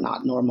who are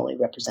not normally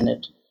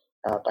represented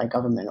by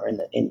government or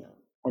in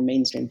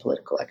mainstream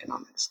political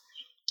economics.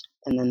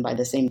 And then by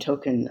the same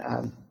token,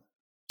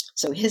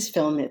 so his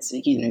film,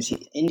 he's an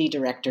indie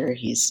director.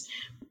 He's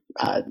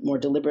more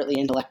deliberately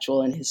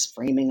intellectual in his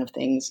framing of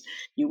things.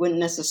 You wouldn't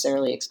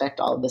necessarily expect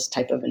all of this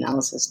type of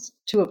analysis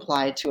to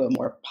apply to a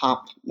more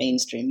pop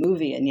mainstream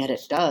movie, and yet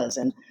it does.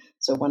 And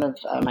so one of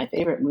my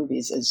favorite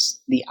movies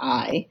is The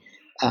Eye,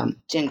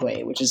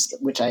 Jiangui,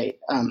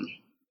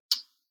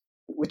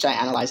 which I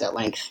analyze at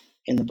length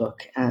in the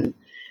book. And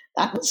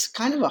that was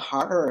kind of a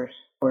horror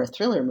or a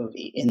thriller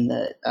movie in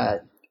the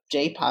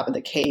J-pop or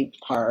the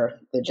K-horror,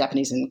 the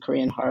Japanese and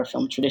Korean horror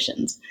film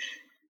traditions,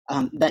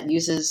 that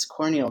uses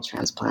corneal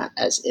transplant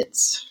as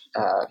its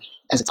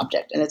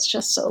object. And it's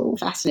just so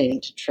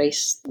fascinating to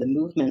trace the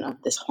movement of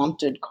this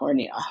haunted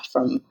cornea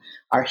from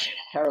our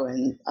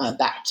heroine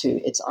back to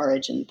its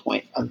origin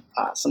point of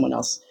someone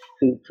else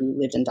who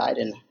lived and died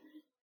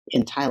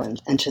in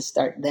Thailand, and to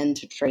start then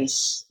to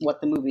trace what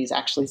the movie is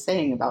actually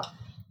saying about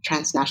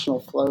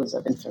transnational flows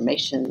of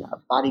information,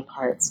 of body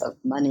parts, of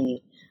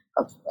money,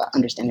 of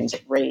understandings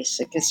of race.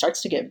 It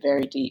starts to get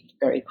very deep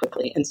very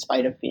quickly, in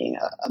spite of being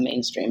a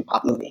mainstream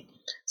pop movie.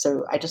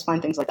 So I just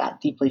find things like that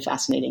deeply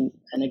fascinating.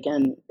 And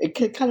again, you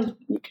can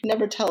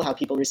never tell how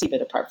people receive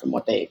it apart from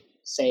what they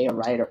say or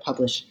write or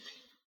publish.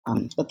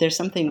 But there's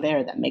something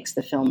there that makes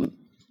the film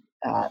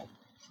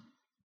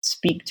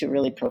speak to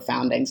really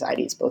profound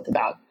anxieties, both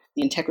about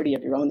the integrity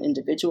of your own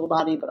individual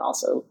body, but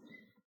also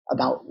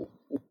about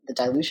the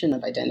dilution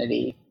of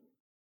identity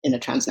in a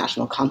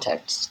transnational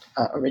context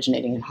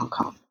originating in Hong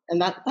Kong.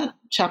 And that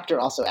chapter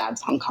also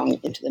adds Hong Kong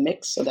into the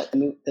mix, so that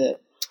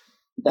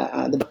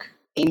the book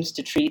aims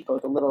to treat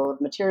both a little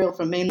material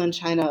from mainland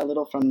China, a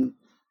little from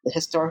the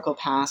historical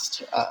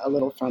past, a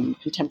little from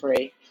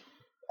contemporary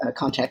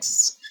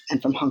contexts,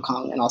 and from Hong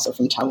Kong, and also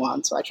from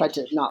Taiwan. So I tried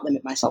to not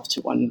limit myself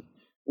to one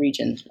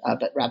region,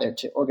 but rather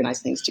to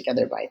organize things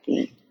together by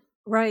theme.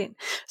 Right.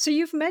 So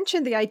you've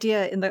mentioned the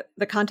idea in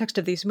the context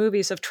of these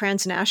movies of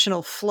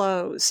transnational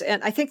flows.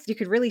 And I think you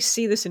could really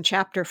see this in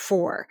chapter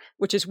 4,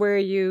 which is where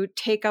you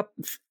take up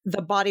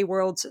the Body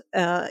Worlds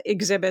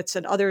exhibits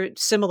and other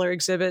similar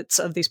exhibits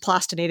of these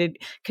plastinated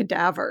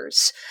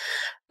cadavers.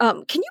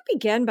 Can you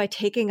begin by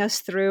taking us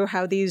through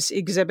how these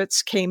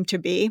exhibits came to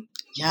be?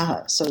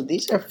 Yeah, so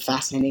these are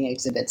fascinating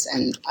exhibits,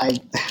 and I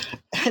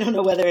don't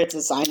know whether it's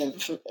a sign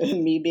of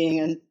me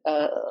being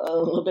a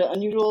little bit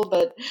unusual,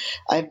 but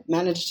I've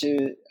managed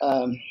to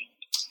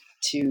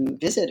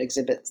visit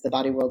exhibits, the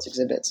Body Worlds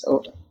exhibits,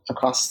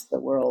 across the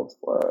world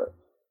for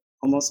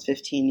almost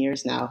 15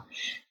 years now.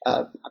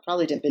 I've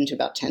probably been to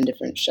about 10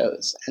 different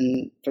shows,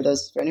 and for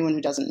anyone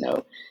who doesn't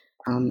know,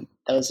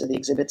 those are the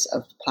exhibits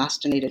of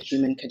plastinated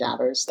human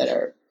cadavers that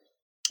are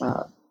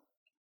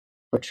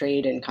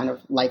portrayed in kind of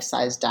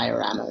life-size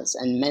dioramas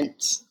and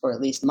meant, or at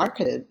least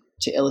marketed,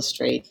 to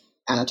illustrate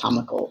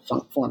anatomical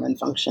form and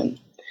function.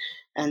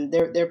 And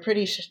they're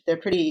pretty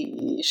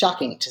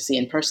shocking to see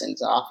in person.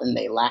 So often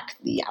they lack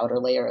the outer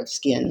layer of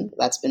skin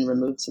that's been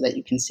removed so that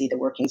you can see the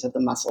workings of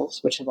the muscles,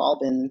 which have all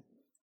been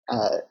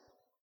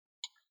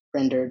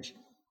rendered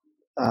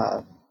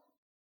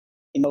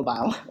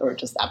immobile or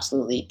just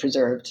absolutely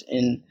preserved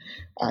in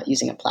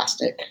using a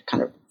plastic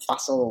kind of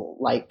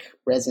fossil-like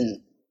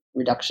resin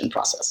reduction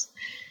process.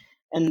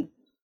 And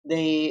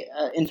they,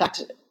 in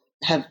fact,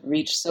 have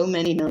reached so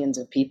many millions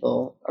of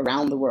people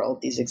around the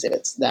world, these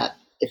exhibits, that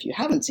if you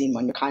haven't seen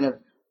one, you're kind of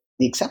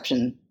the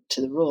exception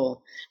to the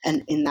rule.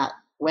 And in that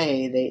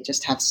way, they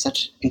just have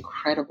such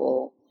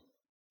incredible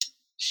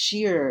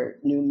sheer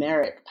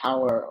numeric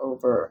power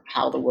over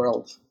how the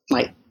world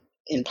might,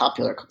 in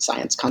popular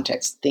science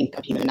context, think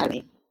of human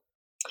anatomy.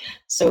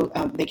 So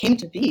they came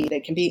to be, they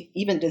can be,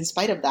 even in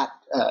spite of that,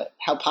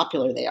 how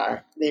popular they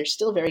are, they're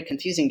still very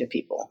confusing to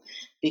people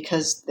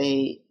because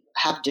they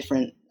have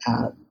different,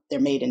 they're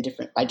made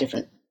by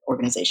different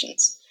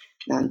organizations.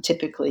 And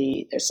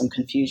typically there's some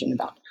confusion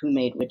about who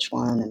made which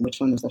one and which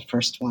one was the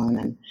first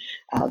one.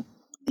 And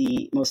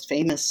the most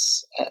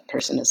famous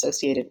person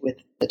associated with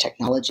the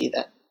technology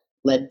that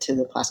led to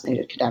the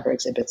plastinated cadaver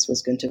exhibits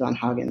was Gunther von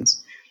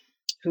Hagens,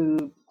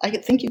 who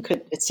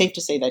it's safe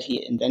to say that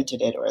he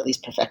invented it, or at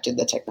least perfected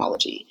the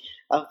technology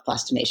of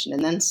plastination,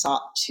 and then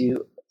sought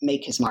to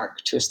make his mark,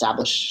 to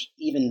establish,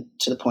 even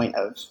to the point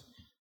of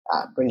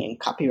bringing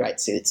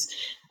copyright suits,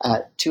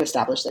 to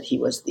establish that he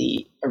was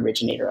the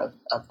originator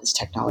of this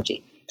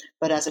technology.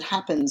 But as it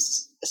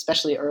happens,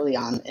 especially early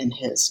on in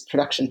his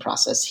production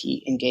process,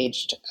 he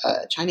engaged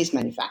a Chinese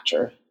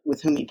manufacturer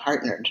with whom he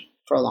partnered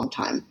for a long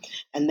time.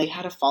 And they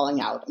had a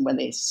falling out. And when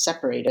they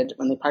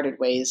parted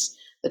ways,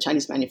 the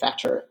Chinese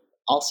manufacturer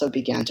also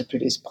began to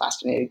produce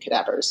plastinated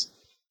cadavers,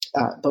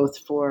 both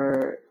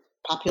for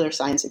popular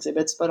science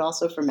exhibits, but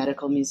also for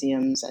medical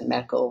museums and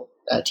medical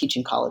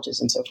teaching colleges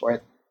and so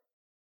forth.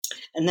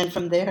 And then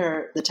from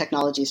there, the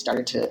technology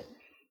started to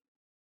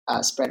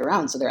spread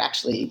around. So there are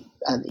actually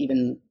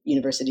even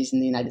universities in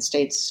the United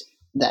States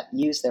that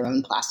use their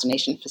own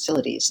plastination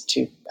facilities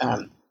to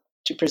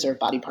preserve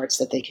body parts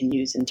that they can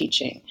use in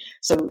teaching.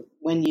 So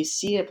when you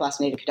see a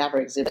plastinated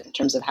cadaver exhibit, in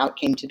terms of how it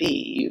came to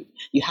be,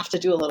 you have to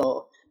do a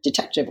little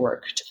detective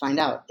work to find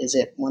out, is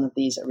it one of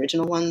these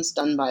original ones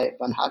done by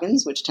Von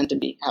Hagens, which tend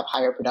to have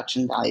higher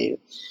production value,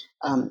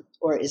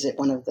 or is it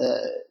one of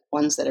the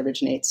ones that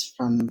originates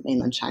from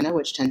mainland China,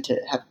 which tend to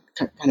have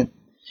kind of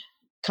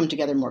come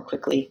together more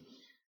quickly,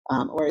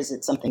 or is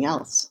it something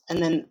else?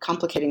 And then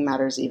complicating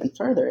matters even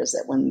further is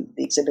that when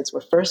the exhibits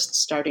were first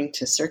starting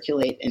to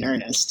circulate in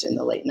earnest in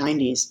the late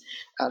 90s,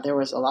 there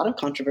was a lot of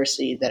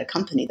controversy that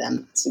accompanied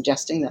them,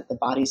 suggesting that the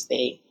bodies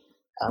they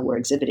were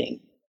exhibiting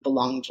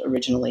belonged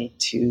originally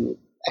to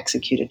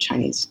executed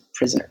Chinese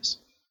prisoners.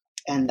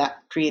 And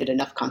that created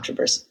enough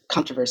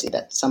controversy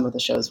that some of the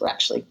shows were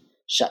actually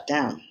shut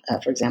down,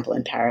 for example,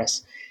 in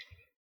Paris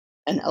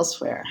and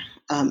elsewhere.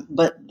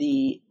 But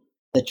the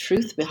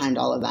truth behind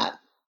all of that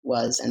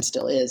was, and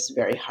still is,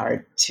 very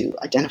hard to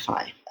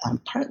identify,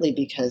 partly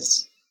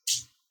because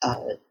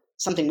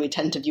something we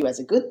tend to view as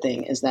a good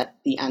thing is that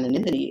the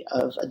anonymity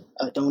of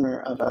a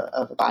donor of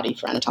a body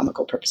for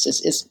anatomical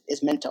purposes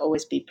is meant to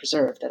always be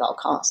preserved at all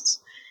costs.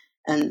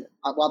 And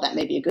while that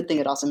may be a good thing,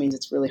 it also means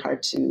it's really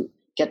hard to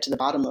get to the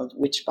bottom of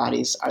which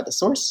bodies are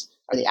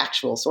the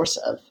actual source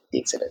of the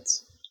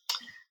exhibits.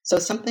 So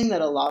something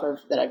that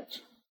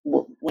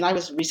when I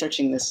was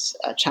researching this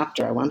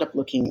chapter, I wound up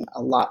looking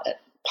a lot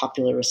at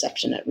popular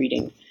reception, at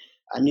reading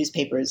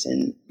newspapers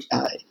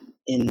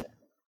in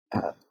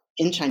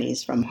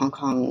Chinese from Hong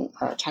Kong,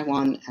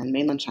 Taiwan, and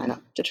mainland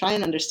China to try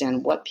and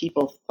understand what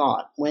people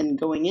thought when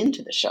going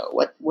into the show.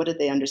 What did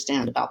they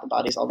understand about the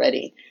bodies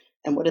already,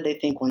 and what did they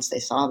think once they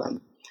saw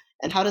them?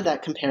 And how did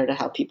that compare to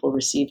how people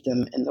received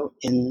them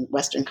in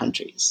Western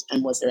countries?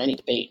 And was there any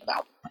debate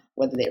about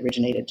whether they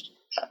originated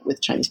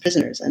with Chinese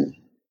prisoners? And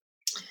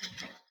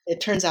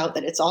it turns out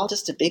that it's all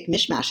just a big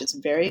mishmash. It's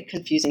very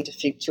confusing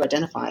to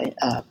identify,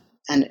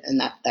 and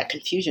that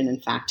confusion,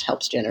 in fact,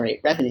 helps generate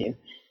revenue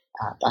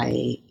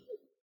by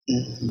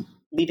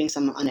leaving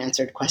some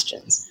unanswered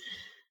questions.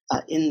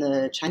 In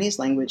the Chinese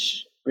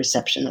language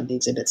reception of the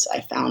exhibits,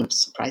 I found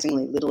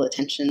surprisingly little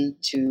attention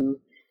to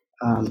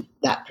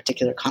that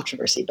particular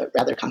controversy, but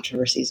rather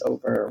controversies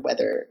over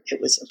whether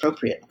it was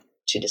appropriate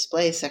to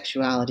display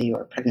sexuality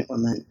or pregnant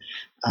women,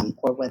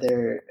 or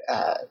whether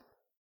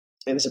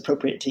it was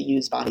appropriate to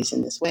use bodies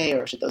in this way,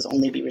 or should those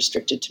only be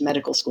restricted to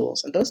medical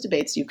schools? And those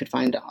debates you could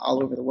find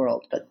all over the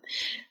world, but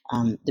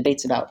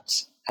debates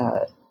about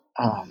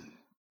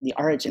the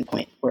origin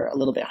point were a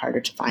little bit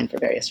harder to find for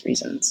various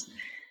reasons.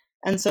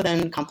 And so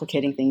then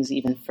complicating things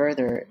even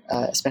further,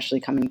 especially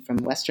coming from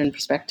Western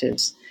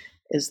perspectives,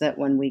 is that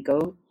when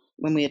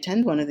we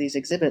attend one of these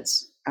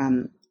exhibits,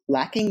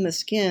 lacking the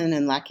skin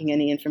and lacking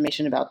any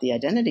information about the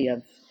identity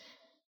of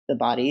the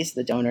bodies,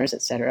 the donors,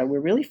 etc., we're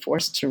really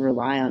forced to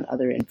rely on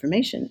other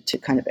information to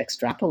kind of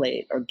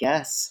extrapolate or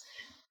guess,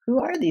 who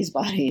are these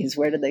bodies?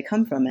 Where did they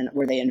come from? And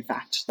were they in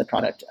fact the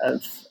product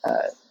of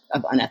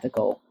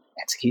unethical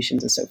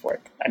executions and so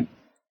forth,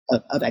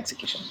 of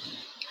execution?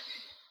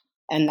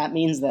 And that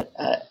means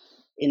that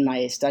in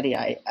my study,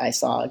 I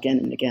saw again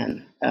and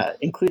again,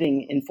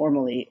 including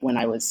informally when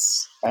I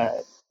was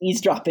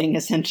eavesdropping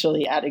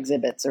essentially at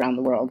exhibits around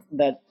the world,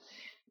 that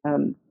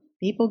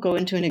people go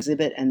into an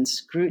exhibit and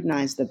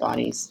scrutinize the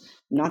bodies,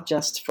 not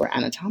just for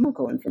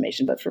anatomical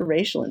information, but for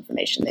racial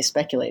information. They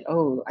speculate,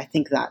 oh, I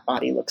think that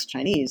body looks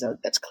Chinese. Oh,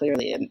 that's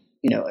clearly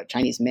a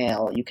Chinese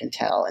male, you can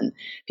tell. And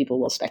people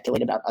will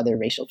speculate about other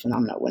racial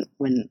phenomena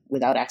when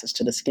without access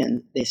to the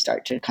skin, they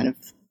start to kind of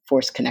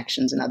force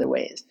connections in other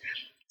ways.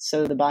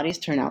 So the bodies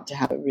turn out to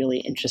have a really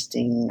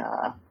interesting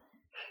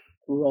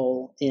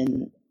role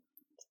in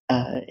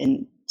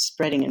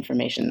spreading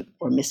information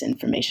or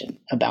misinformation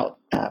about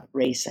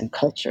race and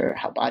culture,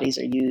 how bodies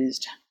are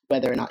used,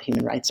 whether or not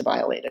human rights are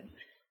violated.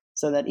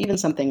 So that even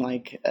something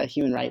like a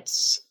human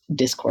rights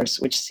discourse,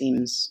 which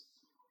seems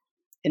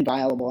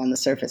inviolable on the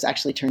surface,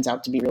 actually turns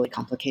out to be really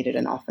complicated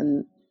and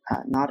often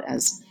not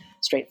as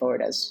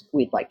straightforward as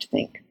we'd like to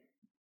think.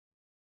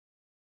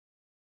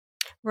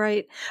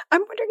 Right.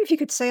 I'm wondering if you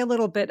could say a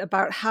little bit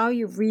about how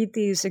you read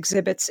these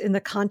exhibits in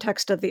the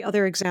context of the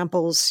other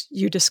examples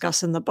you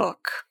discuss in the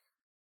book.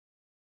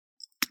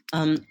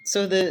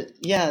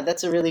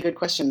 That's a really good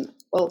question.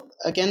 Well,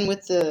 again,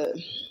 with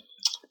the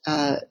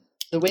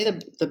way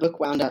the book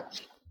wound up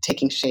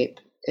taking shape,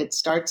 it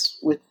starts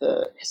with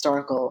the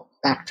historical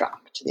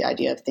backdrop to the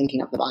idea of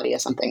thinking of the body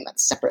as something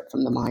that's separate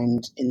from the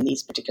mind in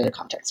these particular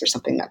contexts, or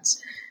something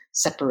that's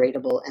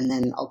separatable and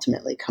then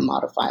ultimately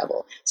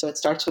commodifiable. So it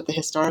starts with the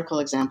historical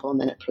example, and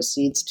then it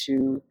proceeds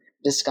to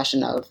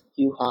discussion of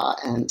Yuhua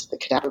and the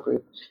Cadaver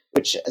Group,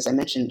 which, as I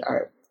mentioned,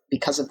 are,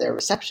 because of their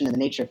reception and the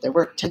nature of their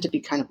work, tend to be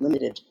kind of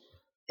limited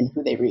in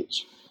who they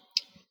reach,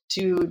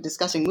 to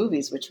discussing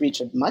movies, which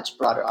reach a much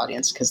broader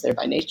audience because they're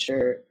by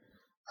nature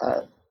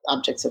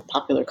objects of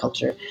popular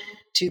culture,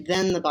 to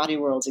then the Body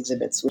Worlds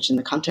exhibits, which in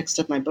the context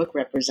of my book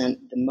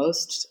represent the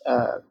most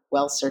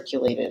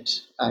well-circulated,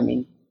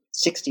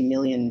 60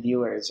 million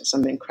viewers, or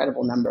some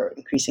incredible number,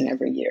 increasing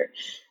every year,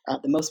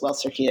 the most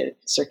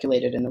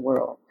well-circulated in the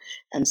world.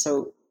 And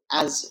so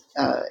as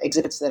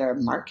exhibits that are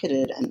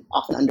marketed and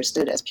often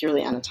understood as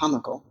purely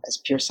anatomical, as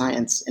pure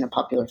science in a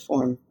popular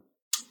form,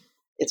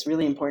 it's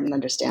really important to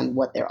understand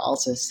what they're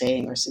also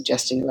saying or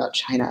suggesting about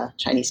China,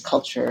 Chinese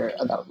culture,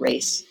 about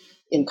race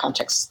in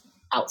contexts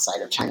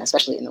outside of China,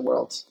 especially in the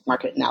world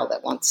market now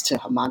that wants to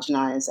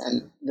homogenize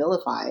and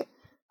vilify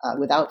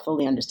without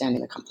fully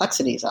understanding the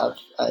complexities of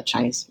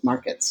Chinese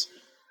markets.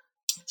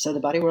 So the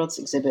Body Worlds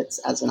exhibits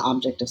as an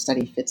object of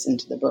study fits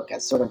into the book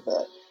as sort of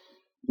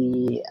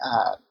the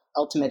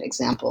ultimate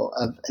example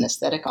of an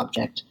aesthetic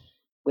object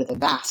with a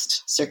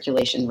vast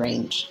circulation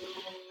range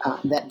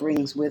that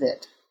brings with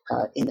it,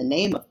 in the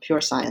name of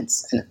pure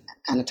science and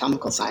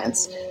anatomical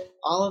science,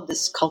 all of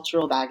this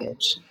cultural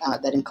baggage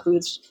that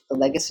includes the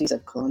legacies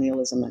of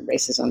colonialism and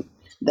racism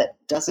that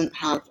doesn't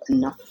have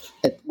enough,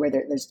 where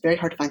there's very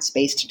hard to find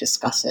space to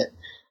discuss it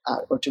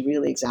or to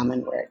really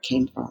examine where it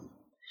came from.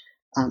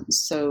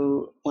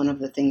 So one of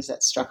the things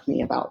that struck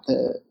me about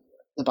the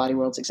Body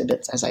Worlds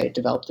exhibits as I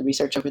developed the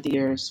research over the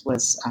years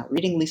was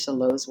reading Lisa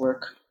Lowe's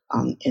work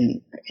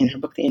in her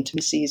book, The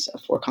Intimacies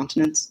of Four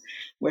Continents,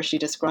 where she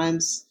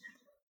describes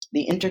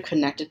the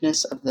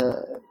interconnectedness of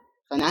the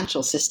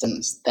financial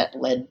systems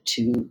that led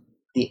to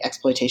the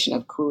exploitation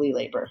of coolie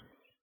labor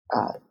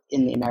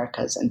in the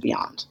Americas and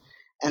beyond.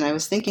 And I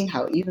was thinking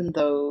how even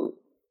though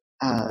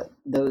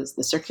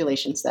the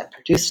circulations that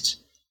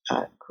produced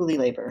coolie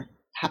labor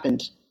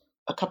happened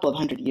a couple of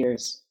hundred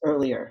years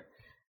earlier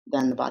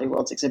than the Body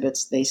Worlds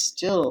exhibits, they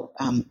still,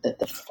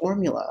 the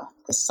formula,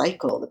 the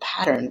cycle, the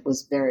pattern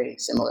was very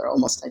similar,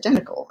 almost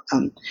identical,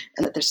 and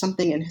that there's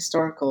something in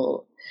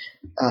historical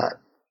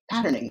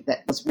patterning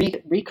that was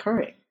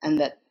recurring, and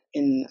that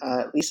in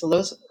Lisa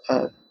Lowe's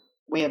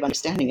way of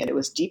understanding it, it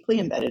was deeply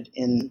embedded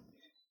in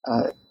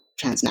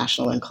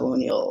transnational and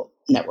colonial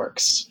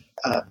networks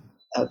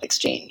of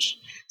exchange.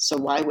 So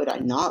why would I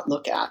not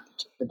look at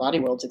the Body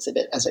Worlds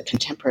exhibit as a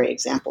contemporary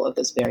example of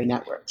those very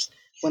networks?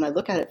 When I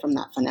look at it from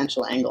that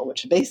financial angle,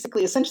 which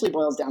basically essentially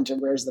boils down to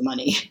where's the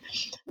money,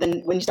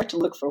 then when you start to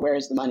look for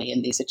where's the money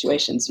in these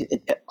situations,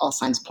 all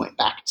signs point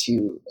back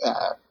to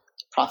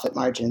profit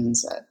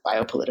margins,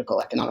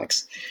 biopolitical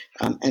economics,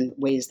 and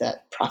ways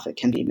that profit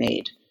can be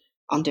made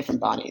on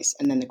different bodies.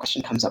 And then the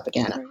question comes up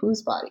again,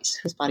 whose bodies?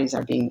 Whose bodies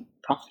are being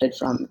profited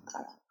from?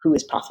 Who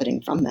is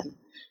profiting from them?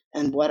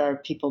 And what are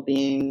people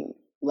being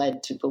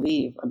led to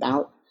believe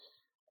about,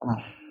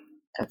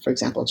 for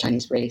example,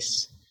 Chinese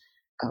race,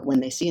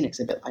 when they see an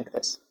exhibit like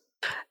this?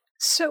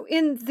 So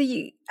in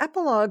the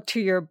epilogue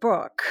to your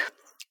book,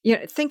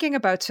 thinking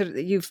about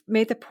you've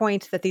made the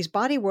point that these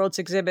Body Worlds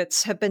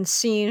exhibits have been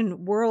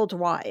seen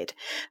worldwide.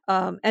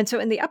 And so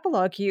in the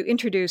epilogue, you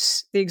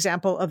introduce the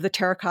example of the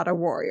Terracotta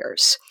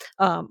Warriors,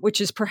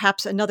 which is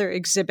perhaps another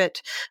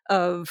exhibit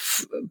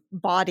of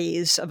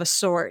bodies of a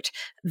sort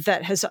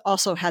that has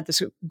also had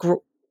this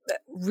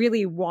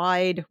really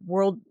wide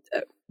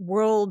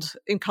world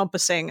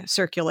encompassing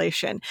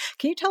circulation.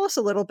 Can you tell us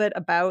a little bit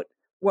about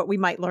what we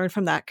might learn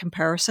from that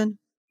comparison?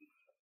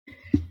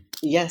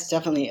 Yes,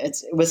 definitely.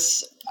 It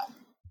was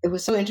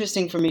so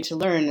interesting for me to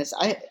learn.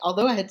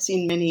 Although I had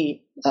seen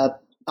many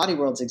Body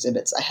Worlds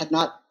exhibits, I had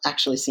not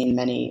actually seen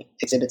many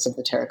exhibits of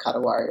the Terracotta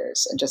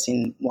Warriors. I'd just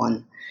seen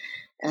one.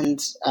 And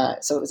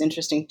so it was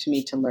interesting to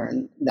me to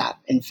learn that,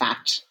 in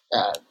fact,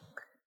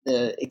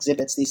 the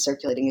exhibits, these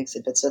circulating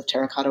exhibits of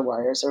Terracotta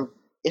Warriors, are,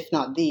 if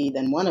not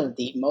then one of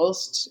the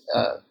most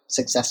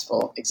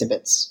successful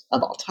exhibits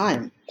of all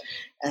time.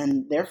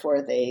 And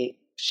therefore they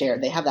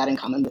have that in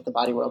common with the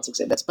Body Worlds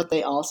exhibits, but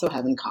they also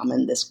have in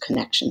common this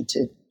connection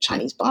to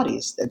Chinese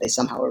bodies, that they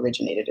somehow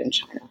originated in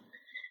China.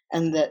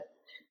 And that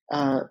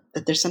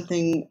there's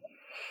something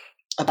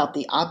about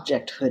the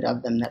objecthood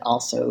of them that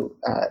also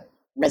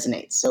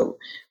resonates. So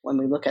when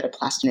we look at a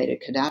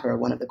plastinated cadaver,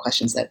 one of the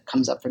questions that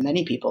comes up for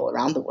many people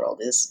around the world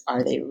is,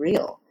 are they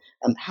real?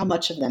 How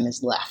much of them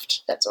is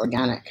left that's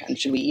organic? And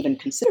should we even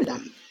consider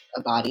them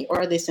a body? Or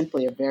are they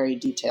simply a very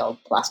detailed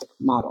plastic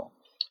model?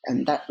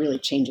 And that really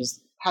changes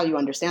how you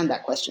understand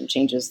that question,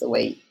 changes the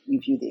way you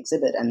view the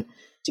exhibit. And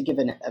to give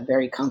a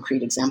very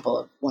concrete example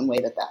of one way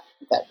that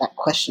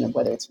question of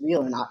whether it's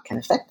real or not can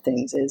affect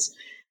things is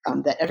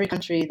that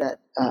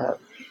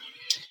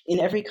in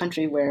every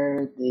country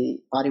where the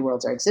Body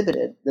Worlds are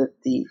exhibited,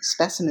 the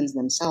specimens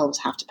themselves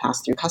have to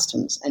pass through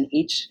customs, and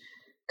each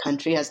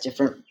country has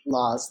different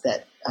laws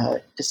that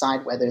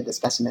decide whether the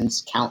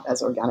specimens count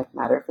as organic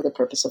matter for the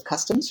purpose of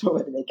customs or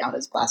whether they count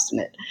as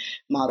plastinate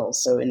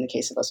models. So in the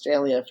case of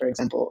Australia, for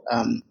example,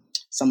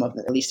 some of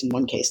them, at least in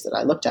one case that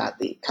I looked at,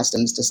 the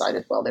customs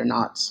decided, well, they're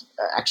not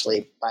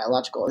actually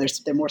biological.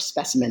 They're more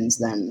specimens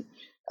than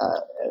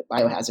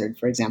biohazard,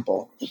 for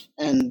example.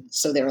 And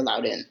so they're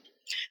allowed in.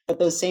 But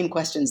those same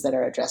questions that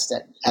are addressed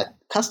at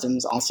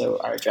customs also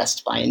are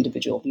addressed by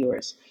individual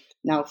viewers.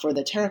 Now, for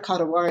the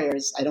Terracotta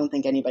Warriors, I don't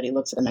think anybody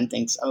looks at them and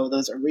thinks, oh,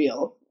 those are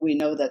real. We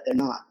know that they're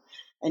not.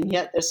 And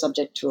yet they're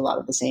subject to a lot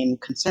of the same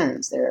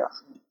concerns. They're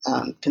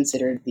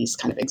considered these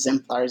kind of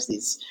exemplars,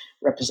 these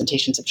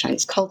representations of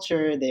Chinese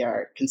culture. They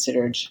are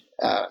considered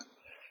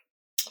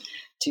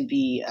to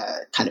be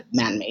kind of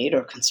man-made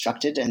or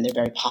constructed, and they're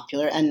very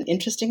popular. And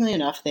interestingly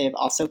enough, they have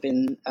also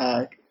been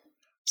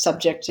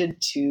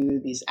subjected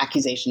to these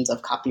accusations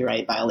of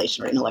copyright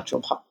violation or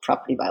intellectual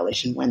property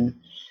violation when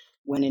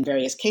when in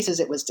various cases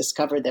it was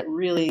discovered that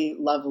really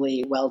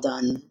lovely,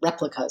 well-done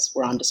replicas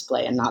were on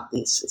display and not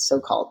these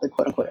so-called, the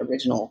quote-unquote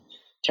original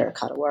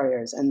terracotta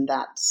warriors. And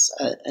that's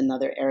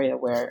another area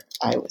where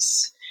I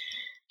was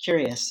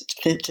curious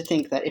to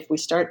think that if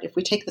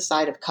we take the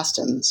side of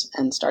customs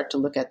and start to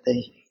look at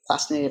the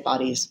plastinated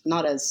bodies,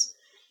 not as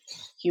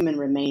human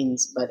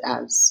remains, but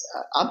as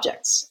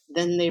objects,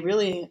 then they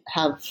really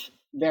have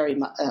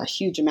a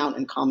huge amount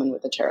in common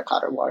with the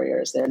terracotta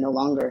warriors. They're no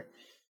longer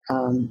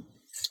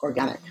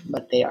organic,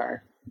 but they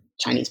are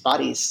Chinese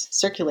bodies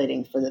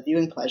circulating for the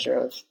viewing pleasure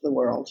of the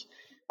world,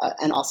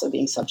 and also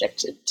being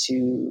subjected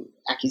to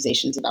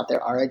accusations about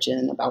their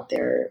origin, about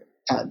their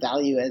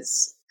value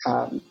as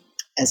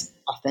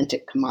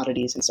authentic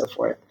commodities and so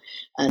forth,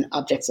 and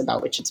objects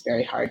about which it's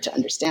very hard to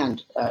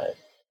understand,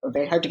 or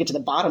very hard to get to the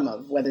bottom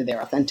of whether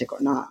they're authentic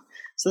or not.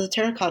 So the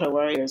terracotta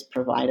warriors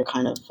provide a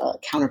kind of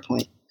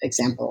counterpoint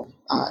example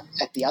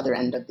at the other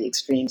end of the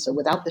extreme. So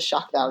without the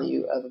shock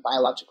value of a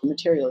biological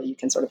material, you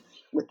can sort of,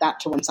 with that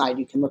to one side,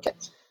 you can look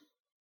at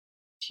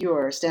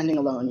pure, standing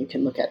alone, you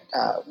can look at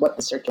what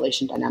the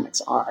circulation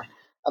dynamics are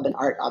of an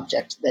art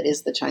object that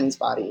is the Chinese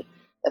body,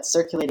 that's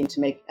circulating to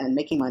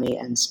making money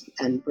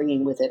and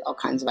bringing with it all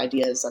kinds of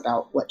ideas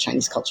about what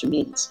Chinese culture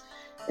means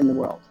in the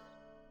world.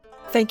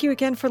 Thank you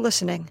again for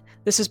listening.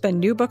 This has been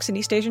New Books in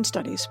East Asian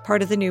Studies,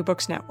 part of the New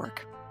Books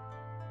Network.